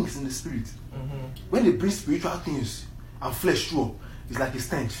stings in the spirit. Mm-hmm. When they bring spiritual things and flesh show up, it's like a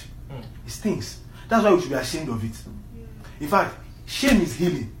stench. Mm. It stings. That's why we should be ashamed of it. In fact, shame is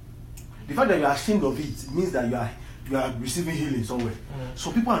healing. The fact that you are ashamed of it means that you are receiving healing somewhere. Mm.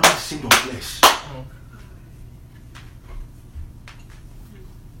 So people are not ashamed of flesh. Mm.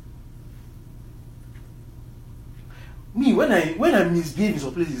 Me, when I misbehave in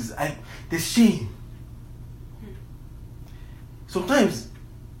some places, there's shame. Sometimes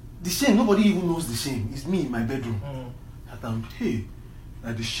the shame, nobody even knows the shame. It's me in my bedroom. That I'm,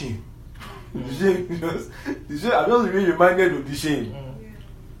 like the shame. The shame, I'm just really reminded of the shame.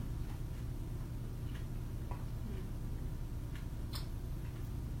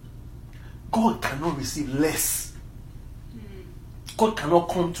 God cannot receive less. God cannot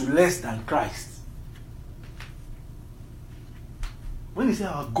come to less than Christ. When they say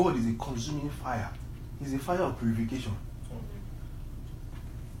our God is a consuming fire, it's a fire of purification.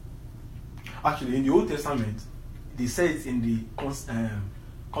 Actually, in the Old Testament, they say it in the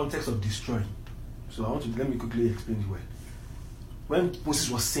context of destroying. So let me quickly explain it well. When Moses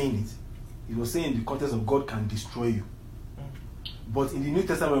was saying it, he was saying in the context of God can destroy you. But in the New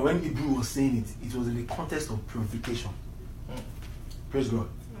Testament, when Hebrew was saying it, it was in the context of purification. Praise God.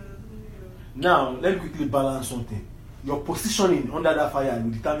 Now, let me quickly balance something. Your positioning under that fire will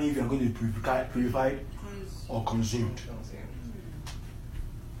determine if you are going to be purified or consumed.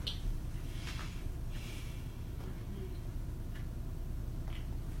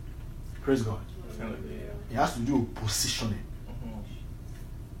 Praise God. It has to do with positioning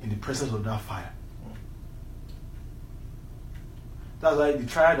in the presence of that fire. That's why the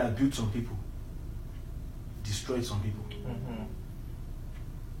trial that built some people destroyed some people.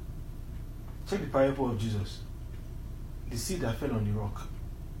 Check the parable of Jesus. The seed that fell on the rock.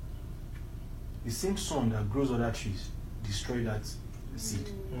 The same sun that grows other trees destroyed that seed.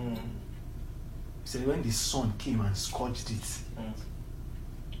 He said when the sun came and scorched it,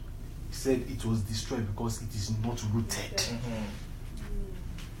 he said it was destroyed because it is not rooted.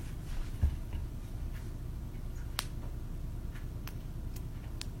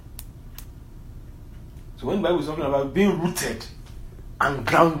 So when the Bible is talking about being rooted and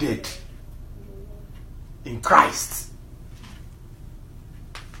grounded in Christ,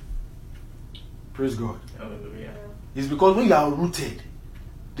 praise God. Hallelujah. It's because when you are rooted,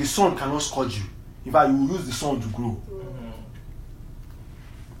 the sun cannot scorch you. In fact, you will use the sun to grow.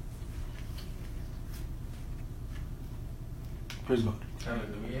 Praise God.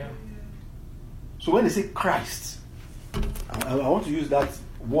 Hallelujah. So when they say Christ, I want to use that.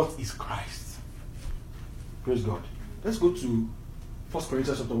 What is Christ? Praise God. Let's go to 1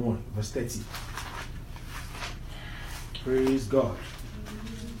 Corinthians chapter 1, verse 30. Praise God.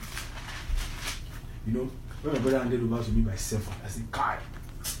 You know, when my brother handed over to me by 7, I said, Kai,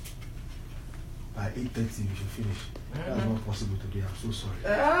 by 8:30 we should finish. That's not possible today. I'm so sorry.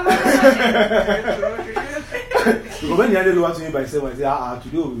 Because when he handed over to me by 7, I said,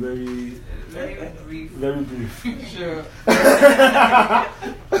 today will be Very brief. very brief. Sure.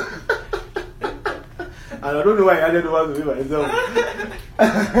 And I don't know why he handed over to me by himself.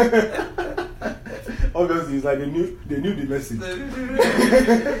 Obviously, it's like they knew the message.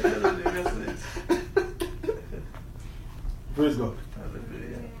 Praise God.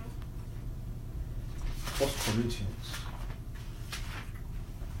 Hallelujah. 1 Corinthians.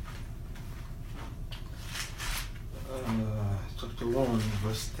 Chapter 1,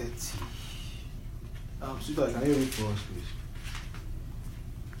 verse 30. Sweetheart, can you read for us, please?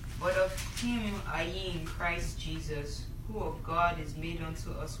 But of him are ye in Christ Jesus, who of God is made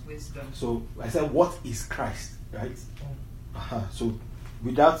unto us wisdom. So I said, what is Christ? Right? So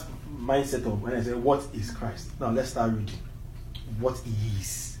with that mindset of when I say what is Christ, now let's start reading. What he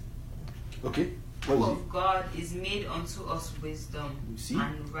is. Okay? What Who is of God is made unto us wisdom See?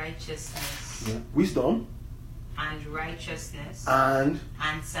 and righteousness. it? Yeah. Wisdom And righteousness and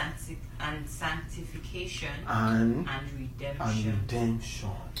sanctification and redemption. redemption.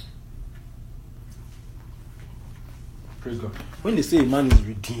 Praise God. When they say a man is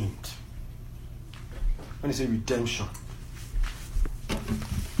redeemed, when they say redemption,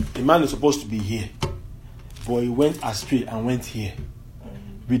 a man is supposed to be here, but he went astray and went here.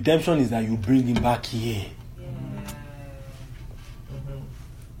 Redemption is that you bring him back here.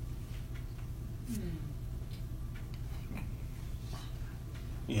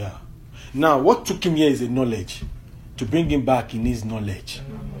 Yeah. Now, what took him here is a knowledge. To bring him back, he needs knowledge.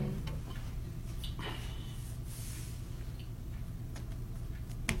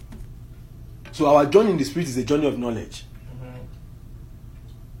 So our journey in the Spirit is a journey of knowledge.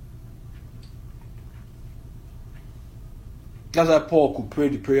 That's why Paul could pray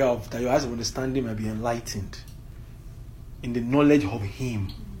the prayer of that your eyes of understanding might be enlightened in the knowledge of Him.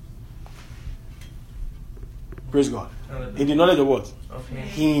 Praise God. In the knowledge of what? Of Him.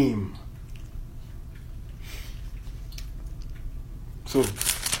 Him. So,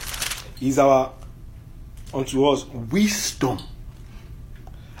 He's our unto us wisdom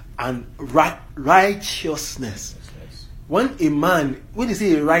and righteousness. When they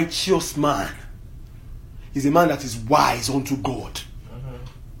say a righteous man, is a man that is wise unto God.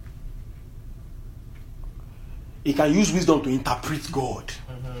 He can use wisdom to interpret God.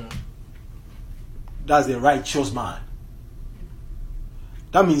 That's a righteous man.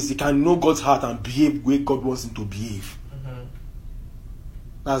 That means he can know God's heart and behave the way God wants him to behave.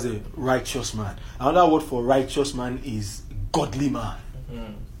 That's a righteous man. Another word for righteous man is godly man.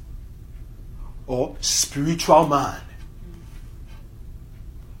 Or spiritual man.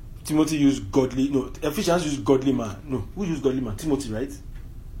 Timothy used godly. No, Ephesians used godly man. No, who used godly man? Timothy, right?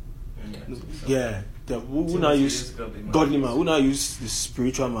 Yeah. Who now use godly man? Who now use the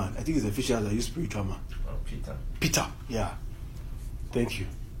spiritual man? I think it's Ephesians that use spiritual man. Peter. Peter, yeah. Thank you.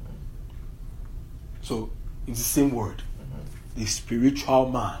 So it's the same word. The spiritual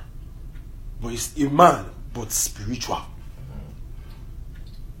man. But it's a man, but spiritual.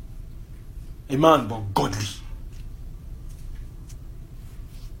 A man, but godly.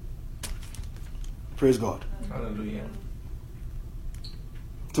 Praise God. Hallelujah.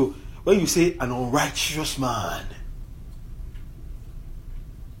 So when you say an unrighteous man,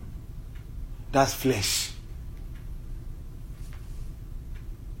 that's flesh.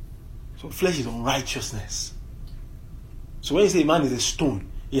 So flesh is unrighteousness. So when you say a man is a stone,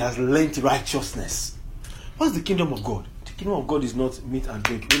 he has learnt righteousness. What's the kingdom of God? The kingdom of God is not meat and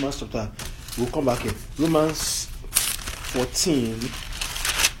drink. Romans chapter, we'll come back here. Romans 14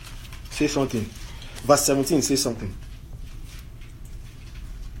 says something. Verse 17 says something.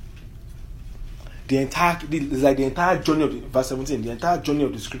 The entire journey of verse 17, the entire journey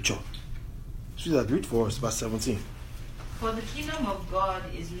of the scripture. So that read for us, verse 17. For the kingdom of God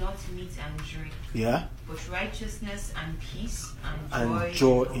is not meat and drink, Yeah? but righteousness and peace And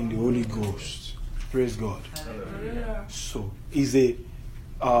joy in the Holy Ghost. Praise God. Hallelujah. So is a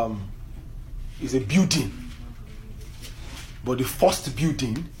building. But the first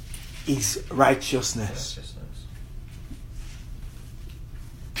building is righteousness.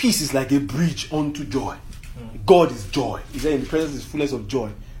 Peace is like a bridge unto joy. God is joy. He said in the presence is fullness of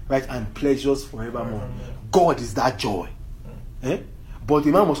joy, right? And pleasures forevermore. God is that joy. But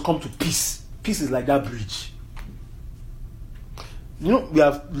the man must come to peace. Peace is like that bridge. You know, we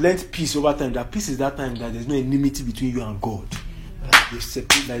have learnt peace over time. That peace is that time that there's no enmity between you and God. You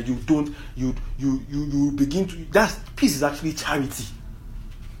separate, like you don't, you begin to. That peace is actually charity.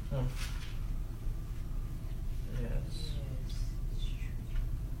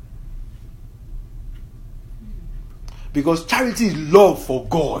 Because charity is love for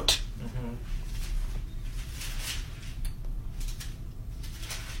God.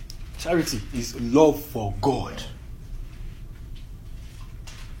 Charity is love for God.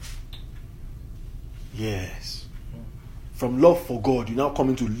 Yes. From love for God, you now come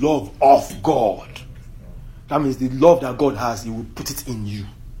into love of God. That means the love that God has, He will put it in you.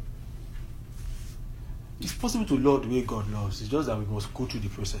 It's possible to love the way God loves. It's just that we must go through the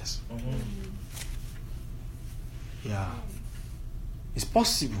process. Yeah. It's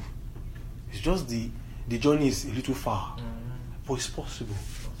possible. It's just the journey is a little far. But it's possible.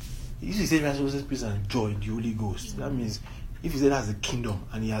 If he said righteousness, peace, and joy in the Holy Ghost, that means if he said that's the kingdom,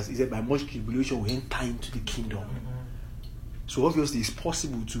 and he said by much tribulation we enter into the kingdom. So obviously it's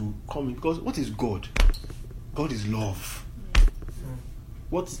possible to come in, because what is God? God is love.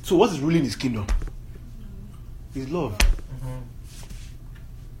 What is ruling His kingdom? Is love.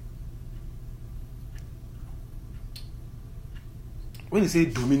 When you say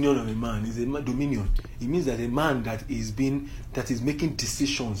dominion of a man, is a dominion. It means that a man that is making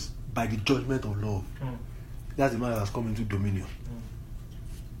decisions by the judgment of love. That's the man that has come into dominion.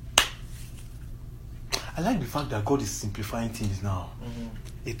 I like the fact that God is simplifying things now.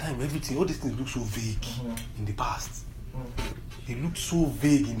 A time all these things look so vague in the past. They looked so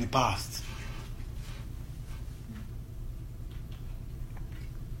vague in the past.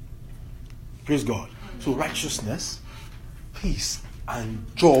 Praise God. So righteousness, peace, and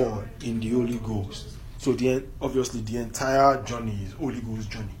joy in the Holy Ghost. So obviously the entire journey is Holy Ghost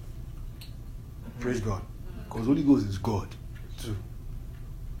journey. Praise God. Because Holy Ghost is God too.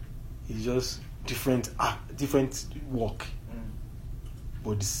 It's just different work,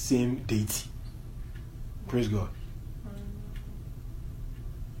 but the same deity. Praise God.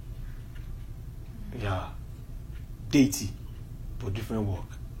 Yeah. Deity. but different work.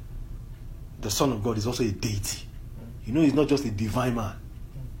 The Son of God is also a deity. You know, he's not just a divine man.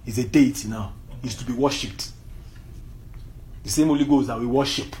 He's a deity now. He's to be worshipped. The same Holy Ghost that we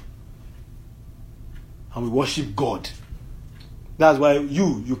worship. And we worship God. That's why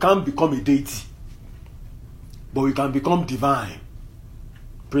you can't become a deity. But you can become divine.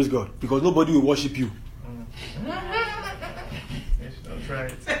 Praise God. Because nobody will worship you. Don't try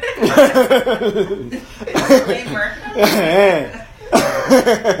it.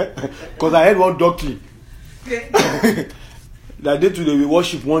 Because I heard one doctrine that they too they will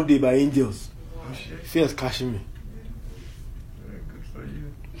worship one day by angels. Oh shit. Fear is catching me. Very good for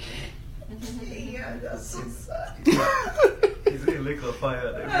you. Yeah, that's so sad. Is it a lake of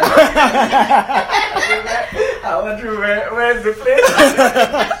fire? I wonder where's the place?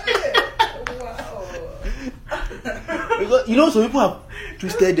 Wow. Because, you know, some people have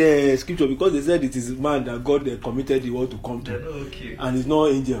twisted the scripture because they said it is man that God committed the world to come They're to. not okay. And it's not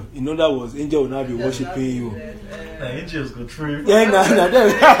angel. In other words, angel will not be worshipping you. The angels go through. Yeah, nah.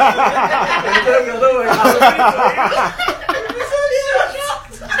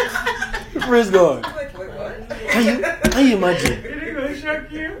 Praise God. Wait, what? Can you imagine? It gonna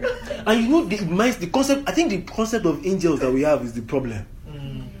shock you. And you know the concept. I think the concept of angels that we have is the problem.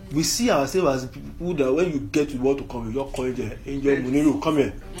 We see ourselves as people that when you get to want to come, you just call angel Muniru, come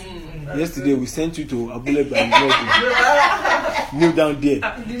here. Yesterday we sent you to Abule by kneel down there.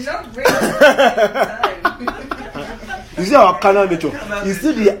 Did not bring time. You see our carnal nature. You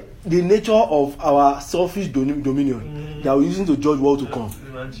see the nature of our selfish dominion that we're using to judge world to come.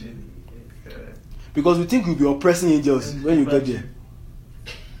 Imagine. Because we think we'll be oppressing angels when you get there.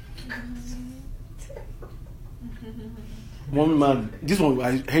 One man, this one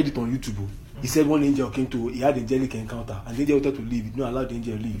I heard it on YouTube. He said one angel came to, he had angelic encounter, and the angel wanted to leave. He did not allow the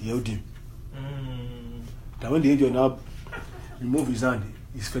angel to leave. He held him. That when the angel now removed his hand,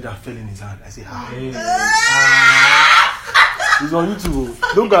 his feather fell in his hand. I said, It's on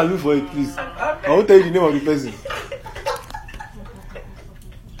YouTube. Don't go and look for it, please. I won't tell you the name of the person.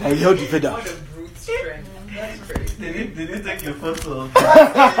 That he held the feather. What a brute strength. That's crazy. They didn't take your photo.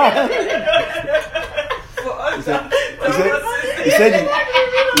 He said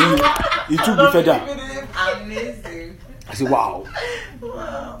he took the feather. Amazing. I said, wow.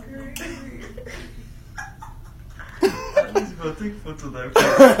 Wow. Go take photo that.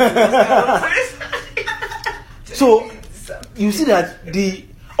 So you see that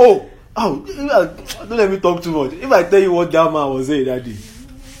don't let me talk too much. If I tell you what that man was saying that day,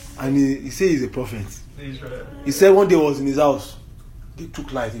 and he said he's a prophet. He said one day he was in his house. They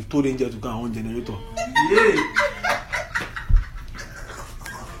took light. He told the angel to go and on generator. Yeah.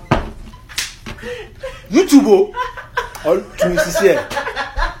 YouTube, or to be sincere,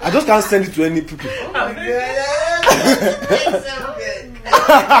 I just can't send it to any people. Oh my god. That's so good.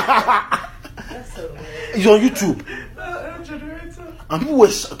 That's so weird. It's on YouTube, Generator. and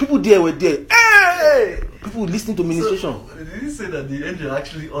people there were there. Hey, people listening to ministration. So, did he say that the angel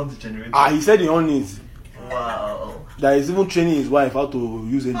actually on the generator? He said he on it. Wow. That he's even training his wife how to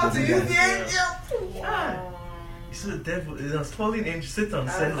use angel. How to use the angel. Wow. You see the devil is a fallen angel. Satan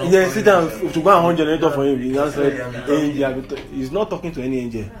sent out. Yeah, sit down to go and on generator for him. He just said, angel. He's not talking to any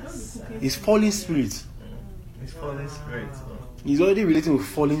angel. He's fallen spirits. He's fallen spirit. He's already relating with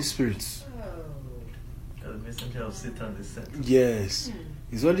fallen spirits. The messenger of Satan is sent. Yes.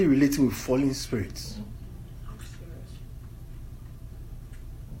 He's already relating with fallen spirits.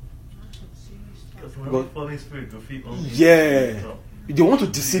 Because when But- fallen spirit go feed on. Yeah. They want to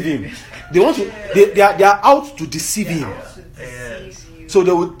deceive him. They are out to deceive him. Yes. So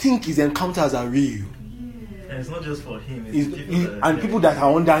they would think his encounters are real. And it's not just for him. It's And people that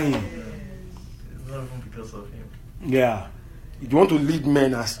are under him. It's not even because of him. Yeah. You want to lead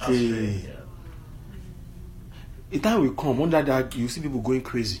men astray. Yeah. A time will come, under that you see people going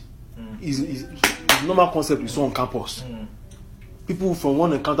crazy. Mm. It's normal concept we saw on campus. Mm. People from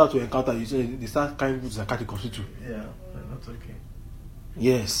one encounter to encounter, you see, they start carrying people to psychiatric hospital. Yeah. But not okay.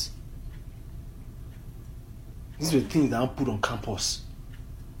 Yes. These are the things that are put on campus.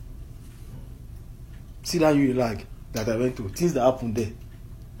 See that Unilag that I went to, things that happened there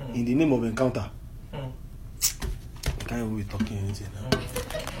in the name of encounter. Mm. I can't even be talking anything now.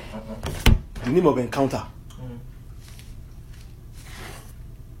 The name of encounter. Mm.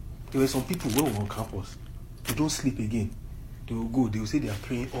 There were some people when we were on campus, they don't sleep again. They will go, they will say they are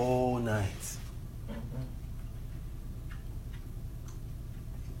praying all night.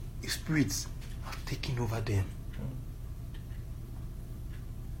 The spirits have taken over them.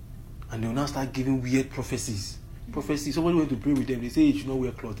 And they will now start giving weird prophecies. Somebody went to pray with them, they say he should not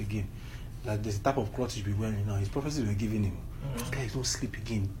wear cloth again. Like there's a type of cloth he should be wearing now. His prophecies were giving him. Those guys don't sleep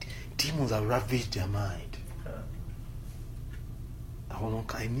again. Demons have ravaged their mind.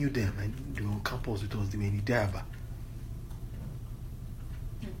 I knew them. They were on campus with us. They were in Idiaba.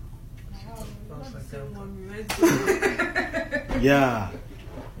 Yeah.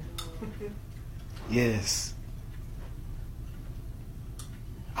 Yes.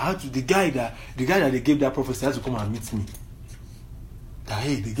 I had to, the guy that they gave that prophecy had to come and meet me. That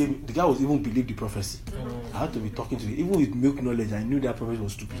hey, the guy was even believed the prophecy. I had to be talking to him. Even with milk knowledge, I knew that prophecy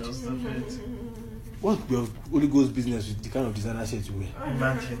was stupid. What's your Holy Ghost business with the kind of designer shirt you wear?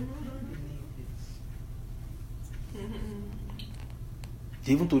 Imagine.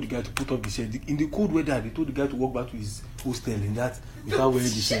 They even told the guy to put up the shirt. In the cold weather, they told the guy to walk back to his hostel in that without wearing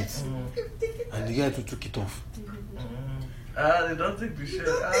the shirt. And the guy too took it off. They don't take the shirt.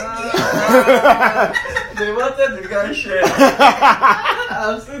 They wanted the guy's shirt.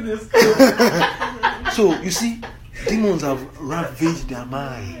 I've seen this. So, you see, demons have ravaged their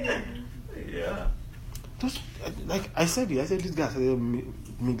mind. Yeah. Those, like I said, these guys are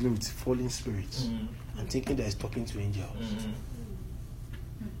mingling with fallen spirits and thinking that he's talking to angels.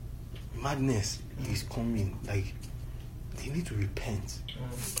 Madness is coming. Like, they need to repent.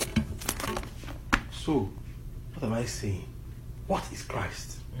 So, what am I saying? What is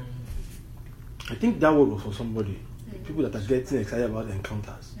Christ? I think that word was for somebody. People that are getting excited about the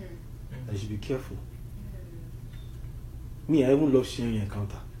encounters. They should be careful. Me, I even love sharing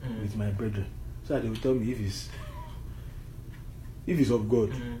encounter with my brethren. So that they will tell me if it's of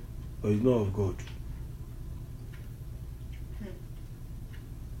God or it's not of God.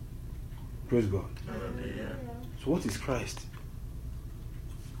 Praise God. So what is Christ?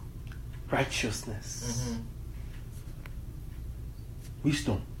 Righteousness.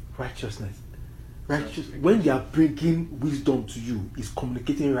 Wisdom. Righteousness. When they are bringing wisdom to you, is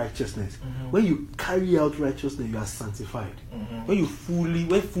communicating righteousness. When you carry out righteousness, you are sanctified. When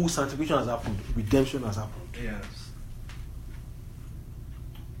full sanctification has happened, redemption has happened. Yes.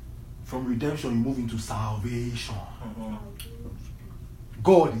 From redemption, you move into salvation.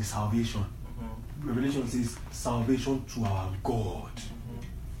 God is salvation. Revelation says salvation to our God.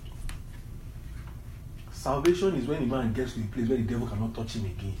 Salvation is when a man gets to a place where the devil cannot touch him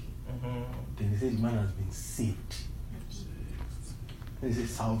again. Then they say the man has been saved. Then they say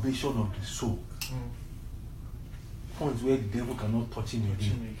salvation of the soul. Points where the devil cannot touch him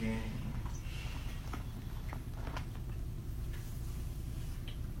again.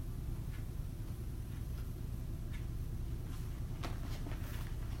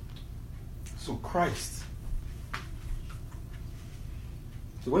 So Christ.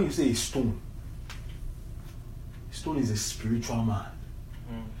 So when you say a stone is a spiritual man.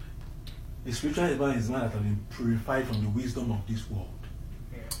 A spiritual man is a man that has been purified from the wisdom of this world.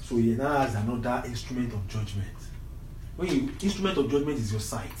 So he now has another instrument of judgment. Instrument of judgment is your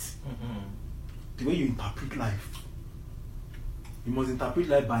sight. The way you interpret life. You must interpret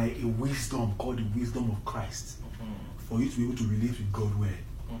life by a wisdom called the wisdom of Christ. For you to be able to relate with God well.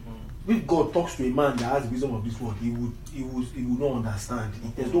 If God talks to a man that has the wisdom of this world, he would not understand.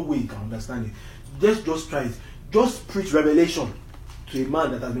 There's no way he can understand it. Just try it. Just preach revelation to a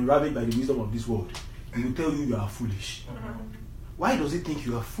man that has been ravaged by the wisdom of this world. He will tell you are foolish. Why does he think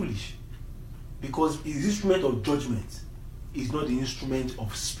you are foolish? Because his instrument of judgment is not the instrument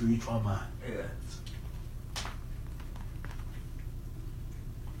of spiritual man.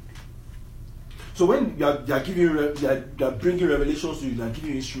 So when you are bringing revelations to you, they are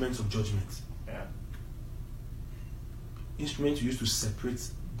giving you instruments of judgment. Instruments used to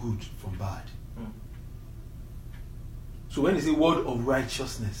separate good from bad. So when they say word of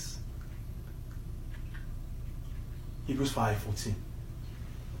righteousness, Hebrews 5:14.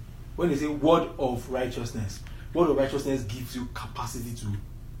 When they say word of righteousness gives you capacity to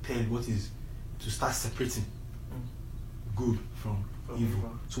tell what is, to start separating good from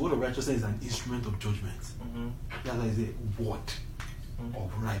evil. So word of righteousness is an instrument of judgment. That's why I say word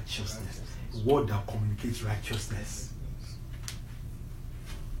of righteousness. Word that communicates righteousness.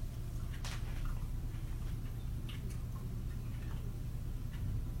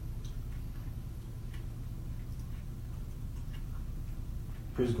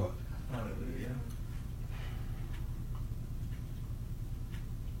 Praise God. Hallelujah.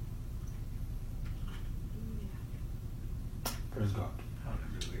 Praise God.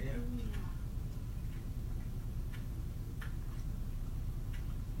 Hallelujah.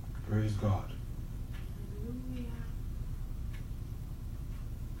 Praise God.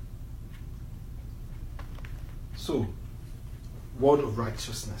 So, word of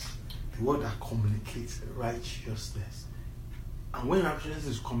righteousness, the word that communicates righteousness. And when righteousness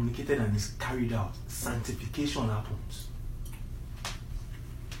is communicated and is carried out, sanctification happens.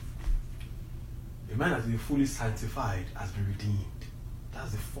 man has been fully sanctified has been redeemed.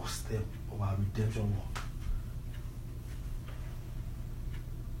 That's the first step of our redemption work.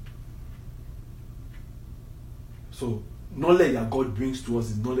 So, knowledge that God brings to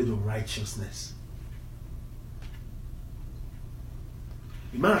us is knowledge of righteousness.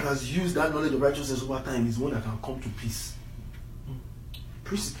 The man that has used that knowledge of righteousness over time is one that can come to peace.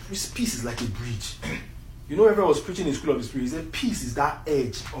 Peace is like a bridge. You know, everyone was preaching in School of the Spirit. He said, peace is that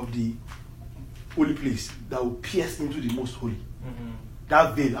edge of the holy place that will pierce into the most holy. Mm-hmm.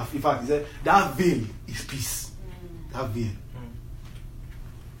 That veil, in fact, he said, that veil is peace. That veil.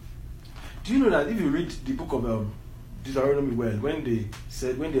 Do you know that if you read the book of Deuteronomy well, when they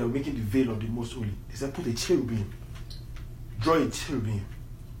were making the veil of the most holy, they said, put a cherubim, draw a cherubim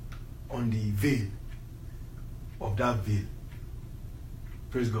on the veil of that veil.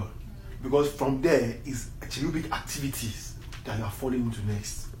 Praise God. Because from there is cherubic activities that you are falling into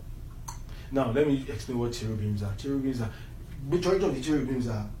next. Now, let me explain what cherubims are. Cherubims are, majority of the cherubims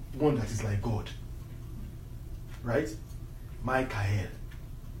are one that is like God. Right? Michael,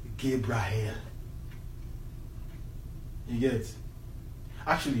 Gabriel. You get it?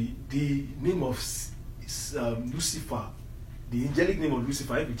 Actually, the name of Lucifer, the angelic name of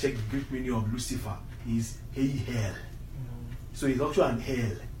Lucifer, if you check the Greek meaning of Lucifer, is hell. So it's actually an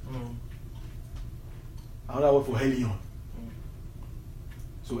hell. Another word for Helion.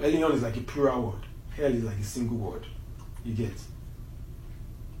 So Helion is like a plural word. Hell is like a single word. You get?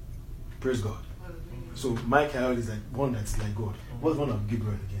 Praise God. So Michael is like one that's like God. What's one of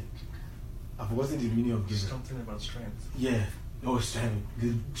Gabriel again? I've forgotten the meaning of Gabriel. Something about strength. Yeah. Oh, strength.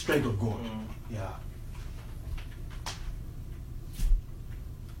 The strength of God. Yeah.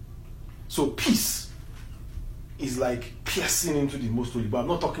 So peace is like piercing into the most holy. But I'm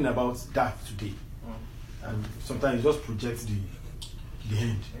not talking about that today. And sometimes you just project the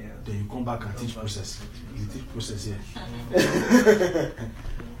end. Yeah. Then you come back and teach process. You teach process here.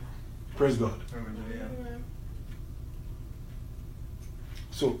 Praise God.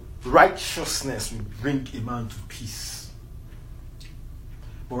 So righteousness will bring a man to peace.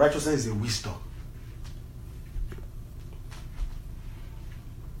 But righteousness is a wisdom.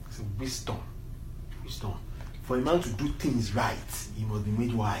 It's a wisdom. Wisdom. For a man to do things right, he must be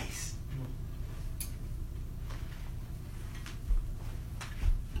made wise.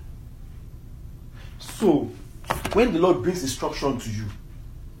 So, when the Lord brings instruction to you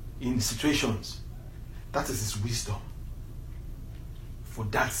in situations, that is His wisdom for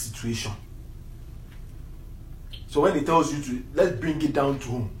that situation. So when He tells you to, let's bring it down to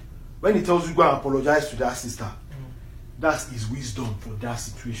home. When He tells you go and apologize to that sister, that's His wisdom for that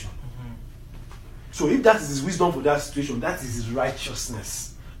situation. So if that is His wisdom for that situation, that is His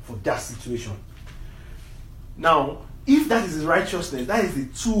righteousness for that situation. Now, if that is His righteousness, that is the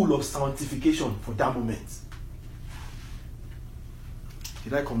tool of sanctification for that moment.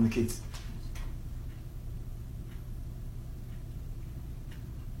 Did I communicate?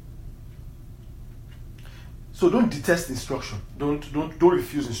 So don't detest instruction. Don't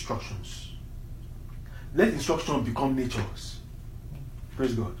refuse instructions. Let instruction become nature's.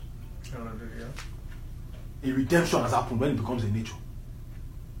 Praise God. A redemption has happened when it becomes a nature.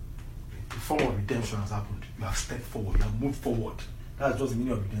 A form of redemption has happened. You have stepped forward. You have moved forward. That's just the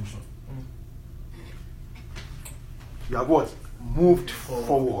meaning of redemption. You have what? Moved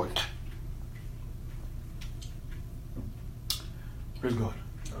forward. Praise God.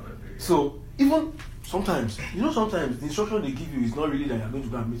 So, even sometimes the instruction they give you is not really that you're going to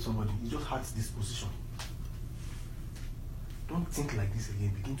go and meet somebody. It's just heart disposition. Don't think like this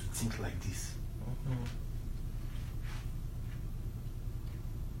again. Begin to think like this.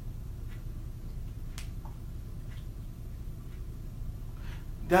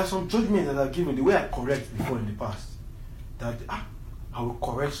 There are some judgments that are given the way I correct before in the past. That I will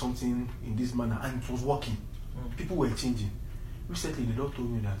correct something in this manner, and it was working. People were changing. Recently, the Lord told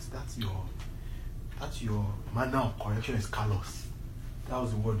me that your manner of correction is callous. That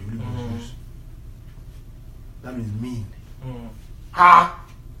was the word the Holy Ghost used. That means mean. Go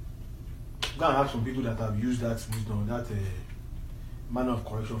and ask some people that have used that wisdom, that manner of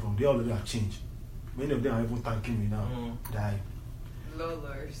correction from they already have changed. Many of them are even thanking me now. That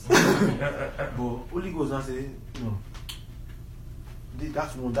Lollers. but Holy Ghost now say, no,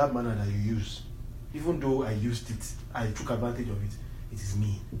 that manner that you use, even though I used it, I took advantage of it, it is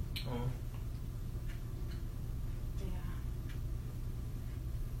me.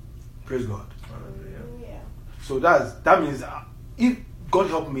 Praise God. Yeah. So that means if God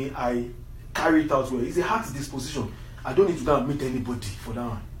help me, I carry it out well. It's a heart disposition. I don't need to go and meet anybody for that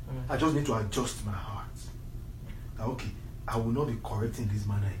one. I just need to adjust my heart. Okay, I will not be correcting this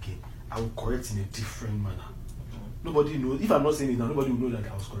manner again. I will correct in a different manner. Nobody knows. If I'm not saying it now, nobody will know that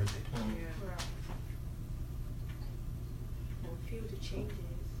I was corrected. Don't feel the changes.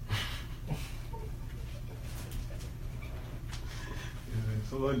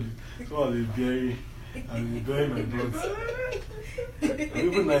 Someone will be burying. I'll be burying my blood. I'm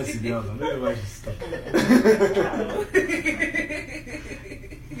even nice in the house. I don't know why she stopped.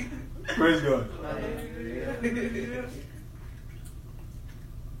 Praise God.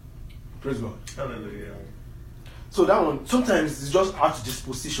 Praise God. Hallelujah. So that one, sometimes it's just out of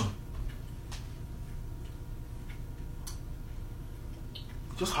disposition.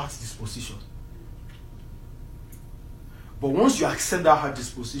 Just heart disposition. But once you accept that heart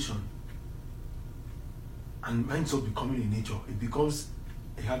disposition and it ends up becoming a nature, it becomes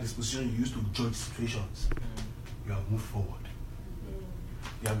a heart disposition you use to judge situations. You have moved forward.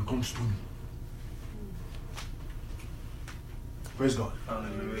 You have become stony. Praise God.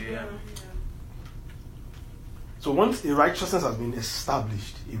 Hallelujah. So once a righteousness has been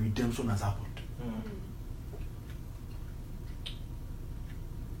established, a redemption has happened.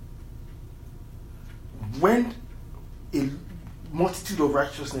 When a multitude of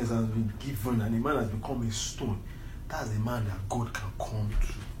righteousness has been given and a man has become a stone, that's a man that God can come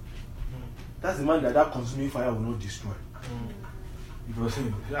to. That's the man that consuming fire will not destroy. Because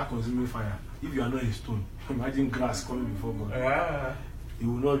that consuming fire, if you are not a stone, imagine grass coming before God. It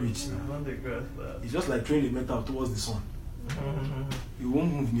will not reach. It's just like throwing a metal towards the sun. It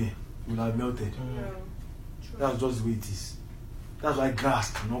won't move near. It will have melted. That's just the way it is. That's why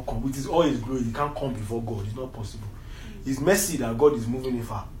grass cannot come. With all his glory, it can't come before God. It's not possible. It's mercy that God is moving him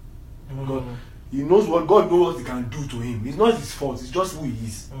far. God, he knows what God knows what he can do to him. It's not his fault. It's just who he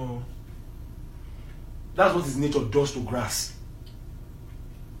is. That's what his nature does to grass.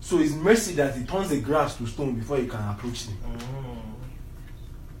 So it's mercy that he turns the grass to stone before he can approach him.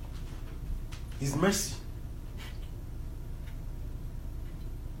 It's mercy.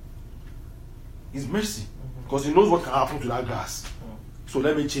 It's mercy. Because he knows what can happen to that grass. So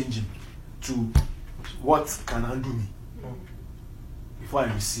let me change him to what can handle me before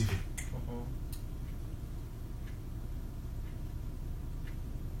I receive him.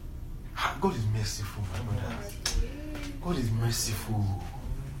 God is merciful, my brothers. God is merciful.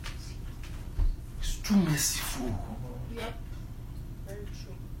 He's too merciful. Yep. Very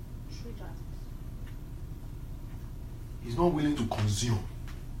true. True that. He's not willing to consume.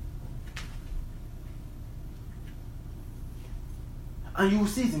 And you will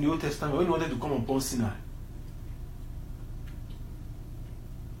see it in the Old Testament when he wanted to come upon Sinai.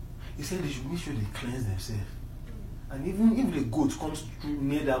 He said they should make sure they cleanse themselves. And even if the goat comes through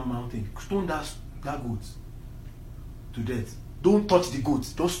near that mountain, stone that goat to death. Don't touch the goat.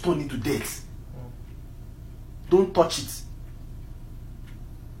 Don't stone it to death. Don't touch it.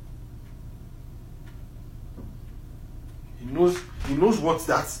 He knows what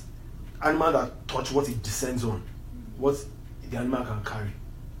that animal that touch what it descends on, what the animal can carry,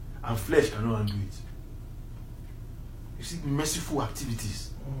 and flesh cannot undo it. You see, merciful activities.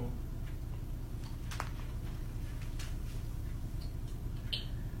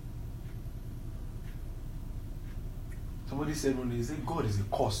 Somebody said one day, he said, God is a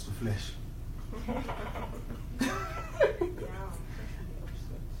cost to flesh.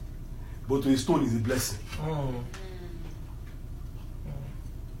 But to a stone is a blessing.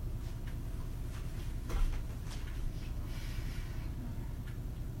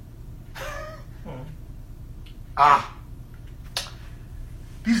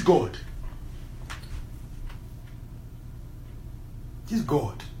 This God. This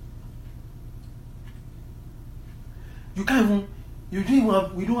God. We don't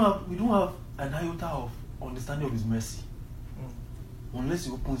have an iota of understanding of his mercy. Unless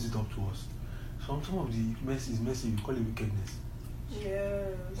he opens it up to us. Some of the mercy is mercy, we call it wickedness.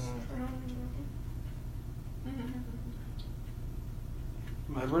 Yes.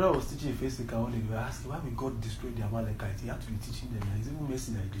 My brother was teaching a physical one day. They were asking why will God destroy the Amalekites? He had to be teaching them that it's even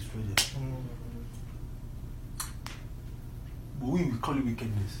mercy that he destroyed them. But we call it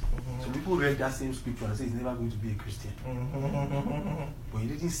wickedness. So people read that same scripture and say he's never going to be a Christian. But he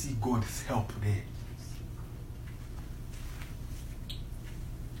didn't see God's help there.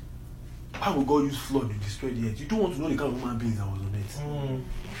 How will God use flood to destroy the earth? You don't want to know the kind of human beings that was on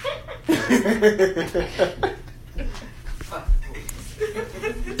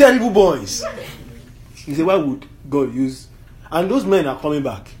earth. Terrible boys. He said, why would God use? And those men are coming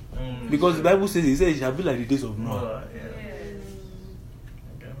back. Because the Bible says, it shall be like the days of Noah.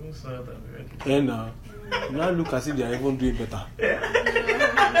 And now look as if they are even doing better.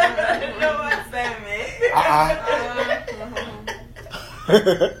 No one's saying, man.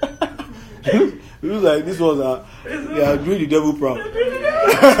 looks like this was they are doing the devil proud.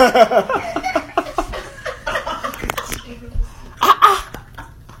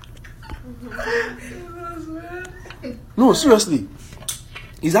 No, seriously.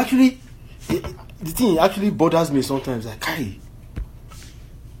 It's actually the thing actually bothers me sometimes. Like, Kai.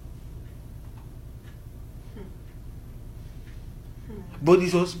 But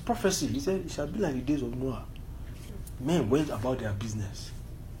it was prophecy. He said it shall be like the days of Noah. Men went about their business.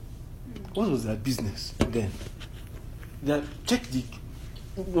 What was their business then? Check the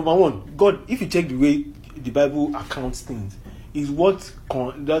number one. God, if you check the way the Bible accounts things, is what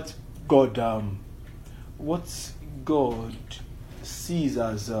God sees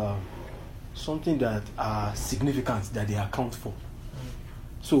as something that are significant that they account for.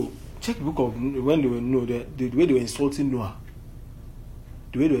 So check the book of when they were the way they were insulting Noah,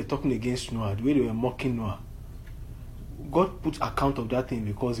 the way they were talking against Noah, the way they were mocking Noah. God put account of that thing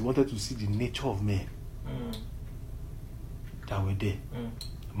because he wanted to see the nature of men that were there.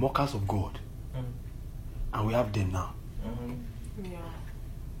 Mockers of God. And we have them now. Yeah.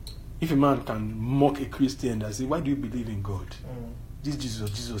 If a man can mock a Christian and say, why do you believe in God? This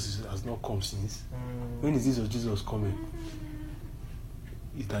Jesus has not come since. When is Jesus coming?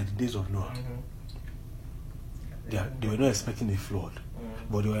 It's like the days of Noah. They were not expecting a flood,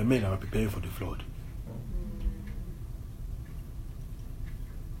 but there were men that were preparing for the flood.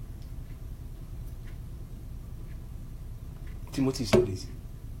 Timothy said this.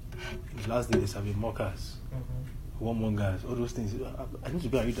 In the last days there shall be mockers, warmongers, all those things. I need to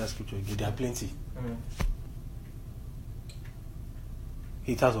go and read that scripture again. There are plenty.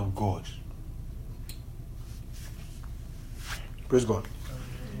 Haters of God. Praise God.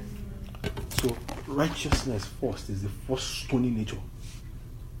 So righteousness first is the first stony nature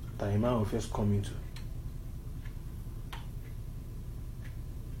that a man will first come into.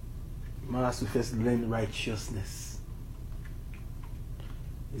 A man has to first learn righteousness.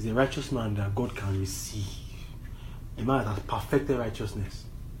 Is a righteous man that God can receive. A man that has perfected righteousness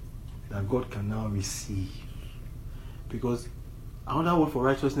that God can now receive. Because another word for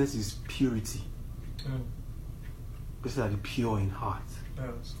righteousness is purity. This is the pure in heart.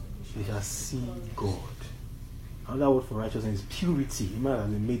 They shall see God. Another word for righteousness is purity. A man that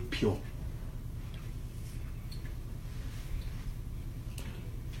has been made pure.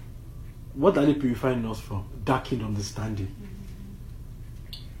 What are they purifying us from? Darkened understanding.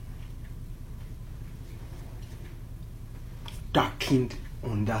 Darkened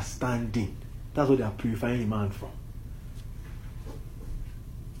understanding. That's what they are purifying a man from.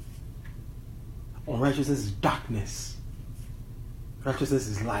 Unrighteousness is darkness. Righteousness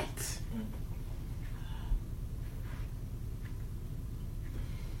is light.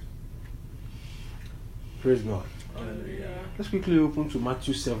 Praise God. Hallelujah. Let's quickly open to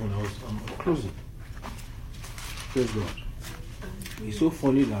Matthew 7. I'm closing. Praise God. It's so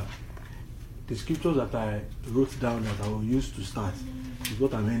funny that the scriptures that I wrote down that I will use to start is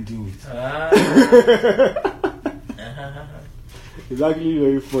what I'm ending with. It's actually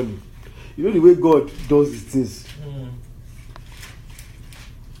very funny. You know the way God does these things.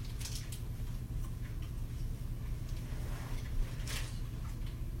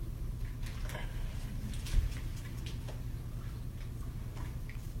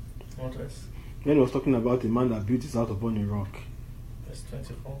 What else? When he was talking about a man that built his house upon a rock. Verse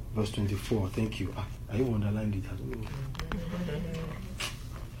 24. Verse 24. Thank you. I even underlined it. I don't know.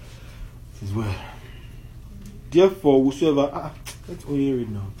 It is well. Therefore, whosoever. Let's only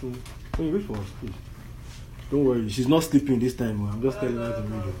read now. Can you read for us, please? Don't worry. She's not sleeping this time. I'm just telling her to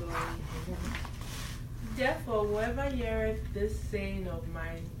read it. Therefore, whoever heareth this saying of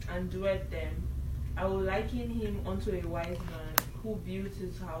mine and doeth them, I will liken him unto a wise man who built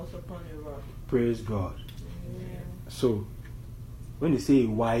his house upon a rock. Praise God. Amen. So, when they say a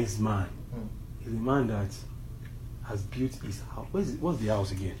wise man, is a man that has built his house. What's the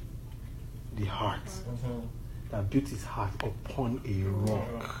house again? The heart. That built his heart upon a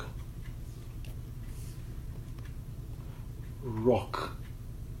rock. Rock.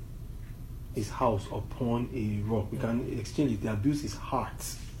 His house upon a rock. We can exchange it. That built his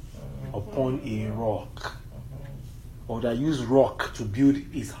heart upon a rock. Or that used rock to build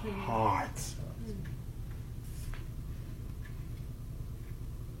his heart.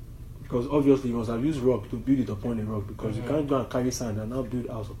 Because obviously you must have used rock to build it upon a rock, because you can't go and carry sand and now build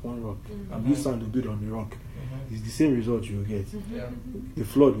a house upon rock and use sand to build on the rock. It's the same result you will get. Yeah. The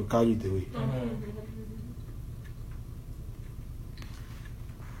flood will carry it away.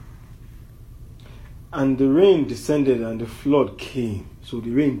 And the rain descended and the flood came. So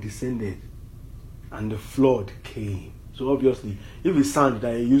the rain descended and the flood came. So obviously, if it's sand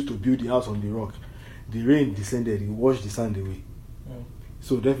that you used to build the house on the rock, the rain descended, it washed the sand away.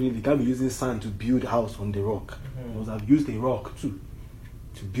 So definitely they can't be using sand to build a house on the rock. They must have used a rock too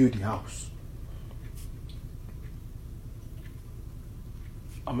to build the house.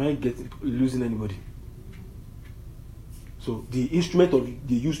 Am I losing anybody? So the instrument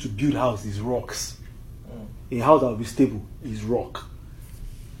they use to build house is rocks. A house that will be stable is rock.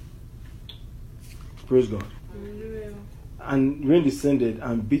 Praise God. And rain descended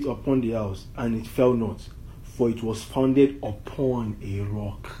and beat upon the house, and it fell not, for it was founded upon a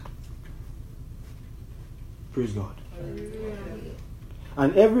rock. Praise God.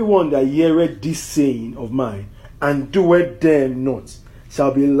 And everyone that heareth this saying of mine, and doeth them not,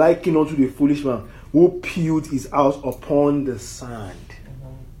 shall be likened unto the foolish man who built his house upon the sand.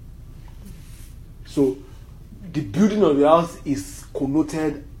 So, the building of the house is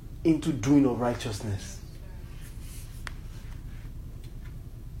connoted into doing of righteousness.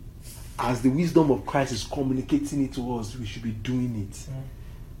 As the wisdom of Christ is communicating it to us, we should be doing it.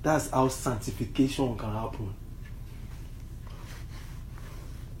 That's how sanctification can happen.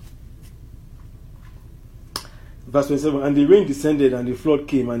 Verse 27, and the rain descended, and the flood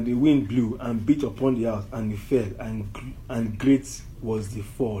came, and the wind blew, and beat upon the house, and it fell, and great was the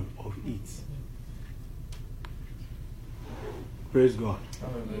fall of it. Praise God.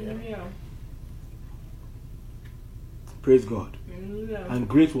 Hallelujah. Praise God. Hallelujah. And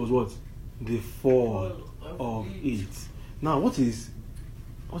great was what? The fall of it. Now, what is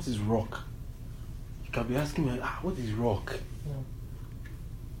rock? You can be asking me, what is rock?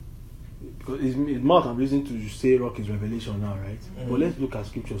 Because it's mouth I'm using to say rock is revelation now, right? But let's look at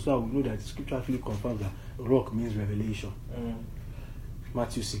scripture. So I will know that the scripture actually confirms that rock means revelation.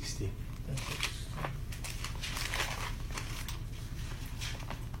 Matthew 16.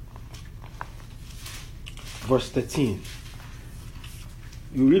 Verse 13.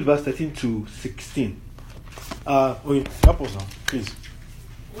 You read verse 13 to 16. Help us now, please.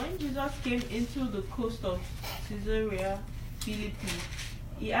 When Jesus came into the coast of Caesarea Philippi,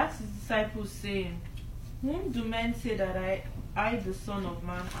 he asked his disciples, saying, Whom do men say that I the Son of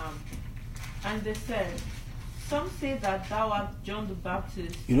Man, am? And they said, Some say that thou art John the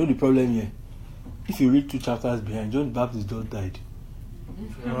Baptist. You know the problem here? If you read 2 chapters behind, John the Baptist just died.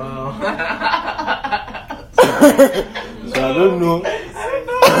 Wow. So I don't know.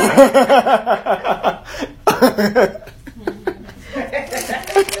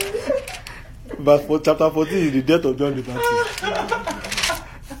 But for chapter 14 is the death of John the Baptist.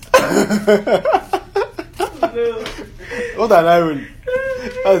 What an irony.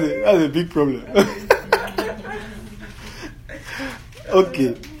 That's a big problem.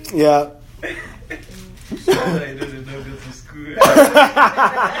 Okay. Yeah. I don't go to school.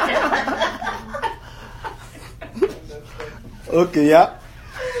 Okay, yeah.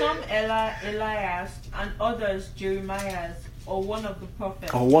 Some Elias, and others Jeremiah, or one of the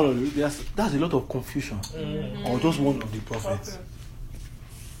prophets. Or one of the, that's a lot of confusion. Or just one of the prophets.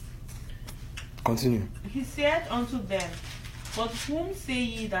 Continue. He said unto them, But whom say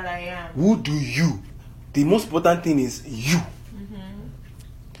ye that I am? Who do you? The most important thing is you.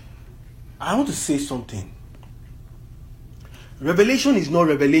 I want to say something. Revelation is not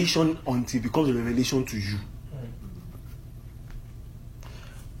revelation until it becomes a revelation to you.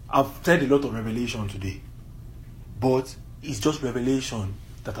 I've said a lot of revelation today, but it's just revelation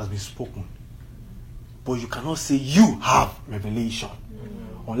that has been spoken. But you cannot say you have revelation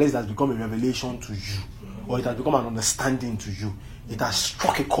unless it has become a revelation to you, or it has become an understanding to you. It has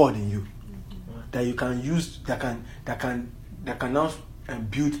struck a chord in you that you can use, that can now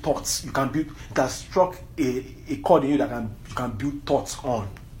build thoughts. You can build. It has struck a chord in you that you can build thoughts on.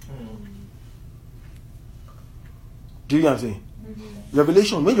 Do you know what I'm saying?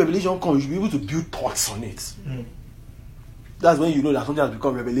 Revelation, when revelation comes, you'll be able to build thoughts on it. That's when you know that something has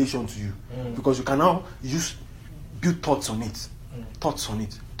become revelation to you. Because you can now build thoughts on it. Thoughts on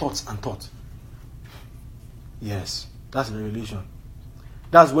it. Thoughts and thoughts. Yes, that's revelation.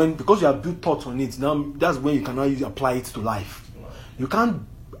 That's when, because you have built thoughts on it, now that's when you can now apply it to life. You can't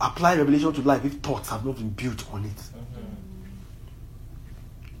apply revelation to life if thoughts have not been built on it.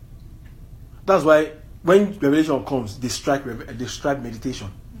 That's why when revelation comes, they strike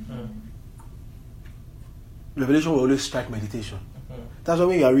meditation. Revelation will always strike meditation. That's why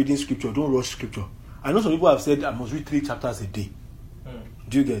when you are reading scripture, don't rush scripture. I know some people have said I must read 3 chapters a day.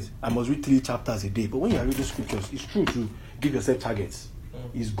 Do you get? I must read 3 chapters a day. But when you are reading scriptures, it's true to give yourself targets.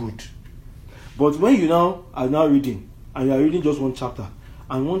 It's good. But when you now are now reading, and you are reading just 1 chapter,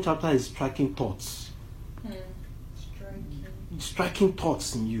 and 1 chapter is striking thoughts. Striking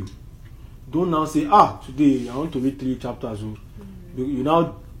thoughts in you. Don't now say, today I want to read 3 chapters. You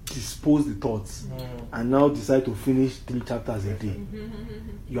now dispose the thoughts and now decide to finish 3 chapters a day,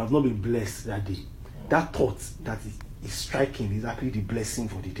 you have not been blessed that day. That thought that is striking is actually the blessing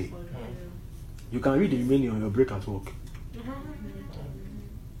for the day. You can read the remaining on your break at work.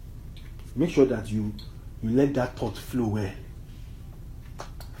 Make sure that you let that thought flow well.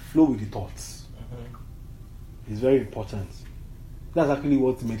 Flow with the thoughts. It's very important. That's actually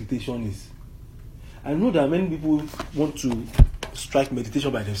what meditation is. I know that many people want to strike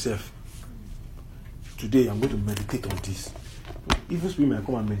meditation by themselves. Today I'm going to meditate on this. Evil spirit might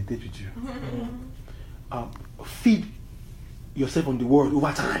come and meditate with you. Feed yourself on the word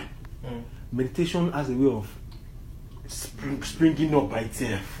over time. Meditation has a way of springing up by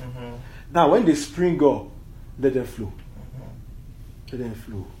itself. Now when they spring up, let them flow. Let them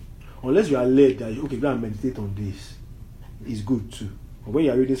flow. Unless you are led that, okay, go and meditate on this, it's good too. But when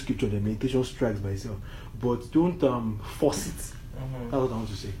you are reading scripture, the meditation strikes by itself. But don't force it. That's what I want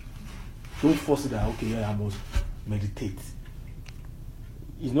to say. Don't force it that, okay, yeah, I must meditate.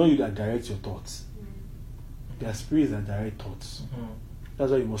 It's not you that directs your thoughts. There are spirits that direct thoughts.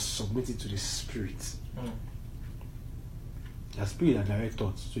 That's why you must submit it to the spirit. There are spirits that direct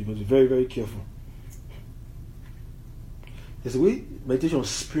thoughts. So you must be very, very careful. There's a way meditation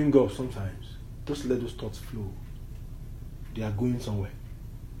spring up sometimes. Just let those thoughts flow. They are going somewhere.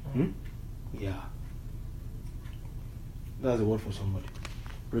 Yeah. That's a word for somebody.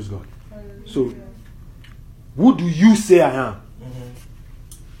 Praise God. So, who do you say I am?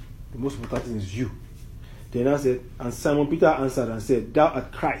 The most important thing is you. Then I said, and Simon Peter answered and said, Thou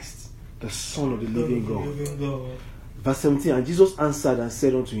art Christ, the Son of the living God. Verse 17, and Jesus answered and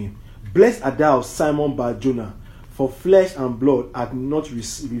said unto him, Blessed art thou, Simon Bar-Jonah, for flesh and blood hath not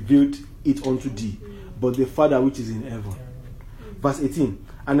revealed it unto thee, but the Father which is in heaven. Verse 18,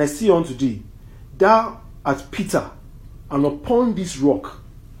 and I say unto thee, Thou art Peter, and upon this rock,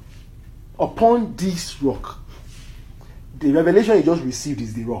 the revelation you just received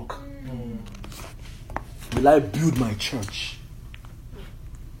is the rock. Will I build my church?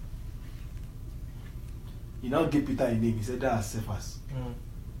 He now gave Peter a name. He said, Thou art Cephas.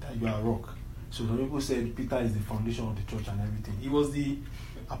 That you are a rock. So some people said Peter is the foundation of the church and everything. He was the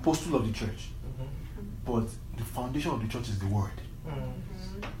apostle of the church. But the foundation of the church is the word.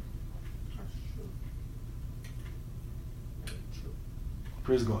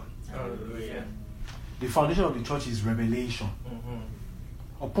 Praise God. Hallelujah. The foundation of the church is revelation.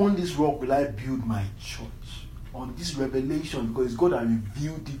 Upon this rock will I build my church. On this revelation, because it's God that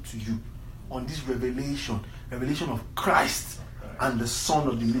revealed it to you. On this revelation of Christ and the Son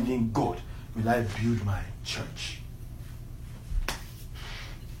of the living God, will I build my church.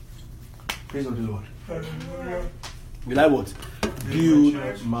 Praise the Lord. Will I what?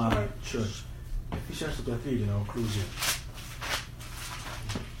 Build my church. Ephesians chapter 3, then I'll close here.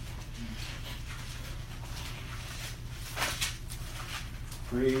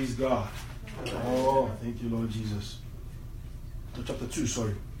 Praise God. Oh, thank you, Lord Jesus. Chapter 2,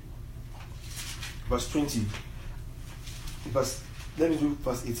 sorry. Verse 20. Let me do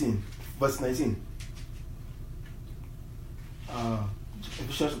verse 18. Verse 19.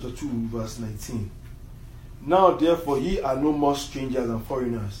 Ephesians chapter 2, verse 19. Now, therefore, ye are no more strangers and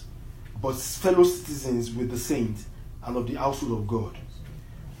foreigners, but fellow citizens with the saints and of the household of God,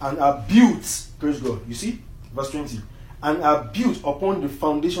 and are built, praise God, you see, verse 20, and are built upon the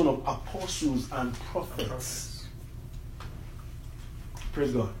foundation of apostles and prophets.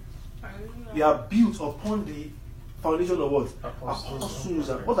 Praise God. They are built upon the foundation of what? Apostles.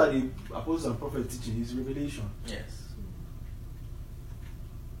 And what are the apostles and prophets teaching? Is revelation. Yes.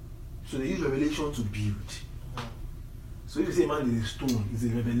 So they use revelation to build. So if you say a man is a stone, he's a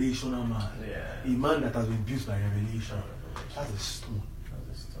revelational man. Yeah. A man that has been built by revelation. That's a stone.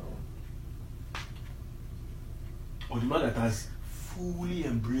 That's a stone. Or the man that has fully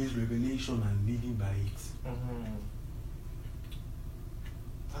embraced revelation and living by it.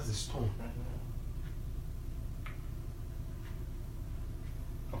 That's a stone.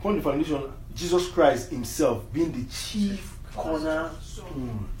 Upon the foundation, Jesus Christ himself being the chief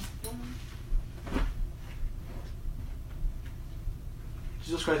cornerstone.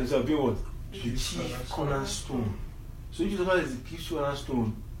 Jesus Christ himself being what? The chief cornerstone. So if Jesus Christ is the chief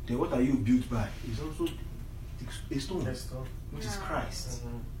cornerstone, then what are you built by? It's also a stone, which is Christ.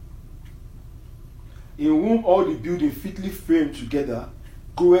 In whom all the building fitly framed together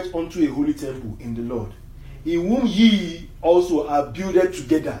goeth unto a holy temple in the Lord, in whom ye also are builded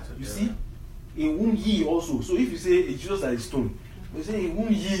together. You see? In whom ye also. So if you say it's just like a stone, you say in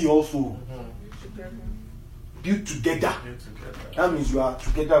whom ye also built together. That means you are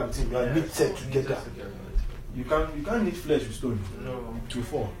together with him. You are knitted together. You can't knit flesh with stone. No. To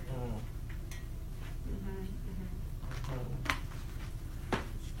fall.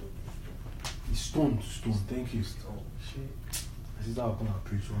 Stone to stone. Thank you. Oh, shit. This is how I come and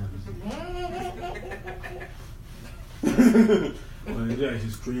preach one of these days. Well, yeah,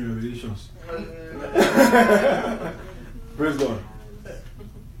 she's training revelations. Praise God.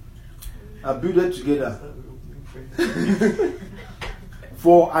 Are builded together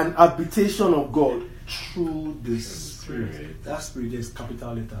for an habitation of God through the Spirit. That Spirit is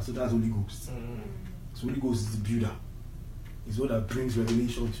capital letter, so that's Holy Ghost. So Holy Ghost is the builder. It's what that brings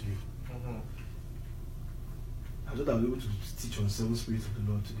revelation to you. I thought I was able to teach on 7 spirits of the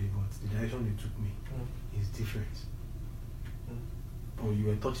Lord today, but the direction they took me is different. Oh, you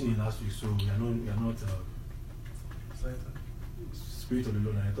were touching it last week, so we are not Spirit of the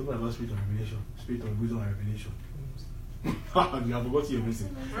Lord. And I'm talking about Spirit of revelation, Spirit of wisdom and revelation. You have forgotten your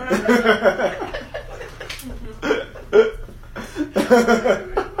message.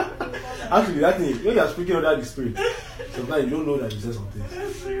 Actually, that thing, when you are speaking under the Spirit, sometimes you don't know that you said something.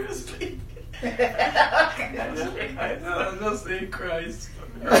 Seriously. I know, I'm just saying Christ.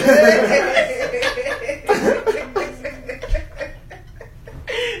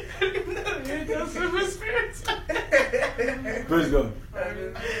 Praise God.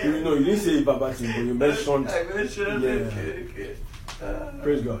 You know, you didn't say Baba thing, but you mentioned. I mentioned yeah. Okay.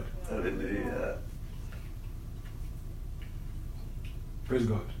 Praise God. Hallelujah. Praise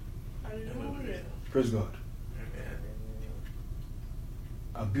God. Hallelujah. Praise God. Amen.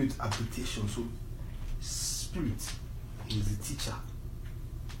 I built habitation. So, Spirit is the teacher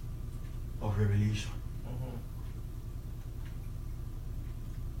of revelation.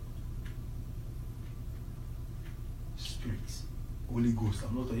 Spirit, Holy Ghost.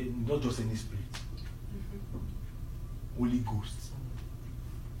 I'm not just any spirit. Holy Ghost.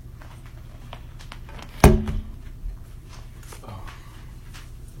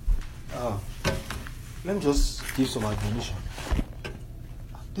 Let me just give some admonition.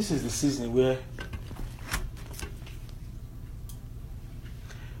 This is the season where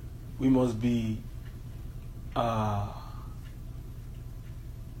we must be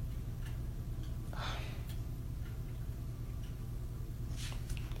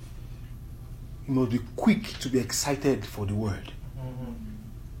we must be quick to be excited for the word.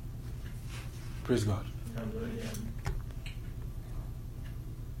 Praise God.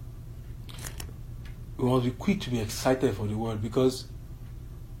 We must be quick to be excited for the word because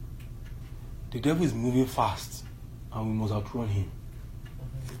the devil is moving fast and we must outrun him.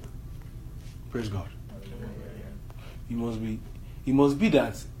 Praise God. It must be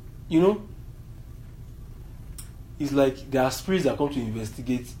that, it's like there are spirits that come to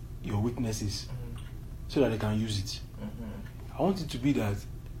investigate your weaknesses so that they can use it. I want it to be that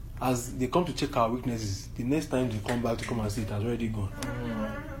as they come to check our weaknesses, the next time they come back to come and see it has already gone.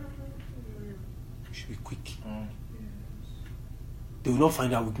 We should be quick. They will not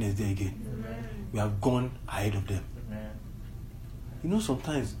find our weakness there again. We have gone ahead of them.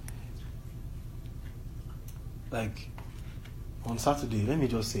 Sometimes, like on Saturday, let me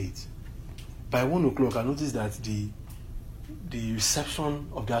just say it. By 1 o'clock, I noticed that the reception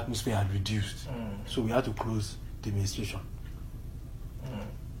of the atmosphere had reduced. So we had to close the administration.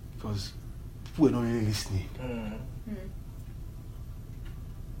 Because people were not really listening.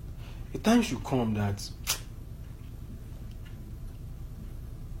 A time should come that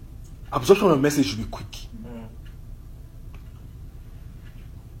absorption of message should be quick.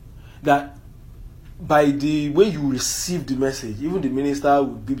 That by the way you receive the message, even the minister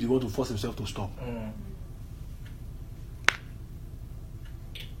would be the one to force himself to stop.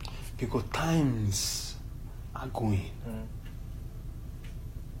 Because times are going.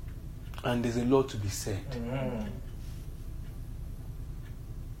 And there's a lot to be said.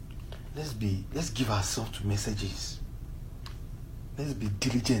 Let's give ourselves to messages. Let's be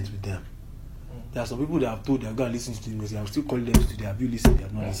diligent with them. There are some people that have told they are going to listen to the message. I'm still calling them today. Have you listened? They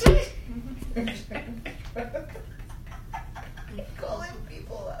have not listened. Calling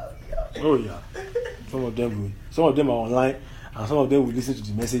people out, Oh yeah. Some of them are online, and some of them will listen to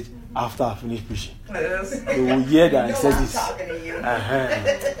the message after I finish preaching. Yes. They will hear that I said this. Talking to you.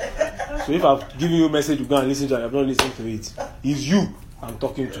 So if I've given you a message to go and listen to it, I have not listened to it. It's you I'm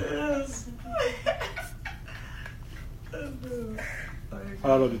talking to. Yes.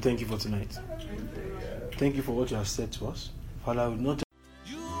 Father Lord, we thank you for tonight. Thank you for what you have said to us. Father, I would not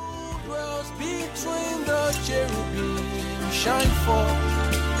You dwells between the cherubim, shine forth.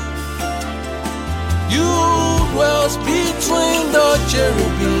 You dwells between the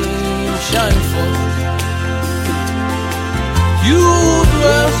cherubim, shine forth. You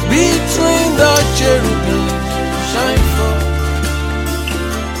dwells between the cherubim, shine forth.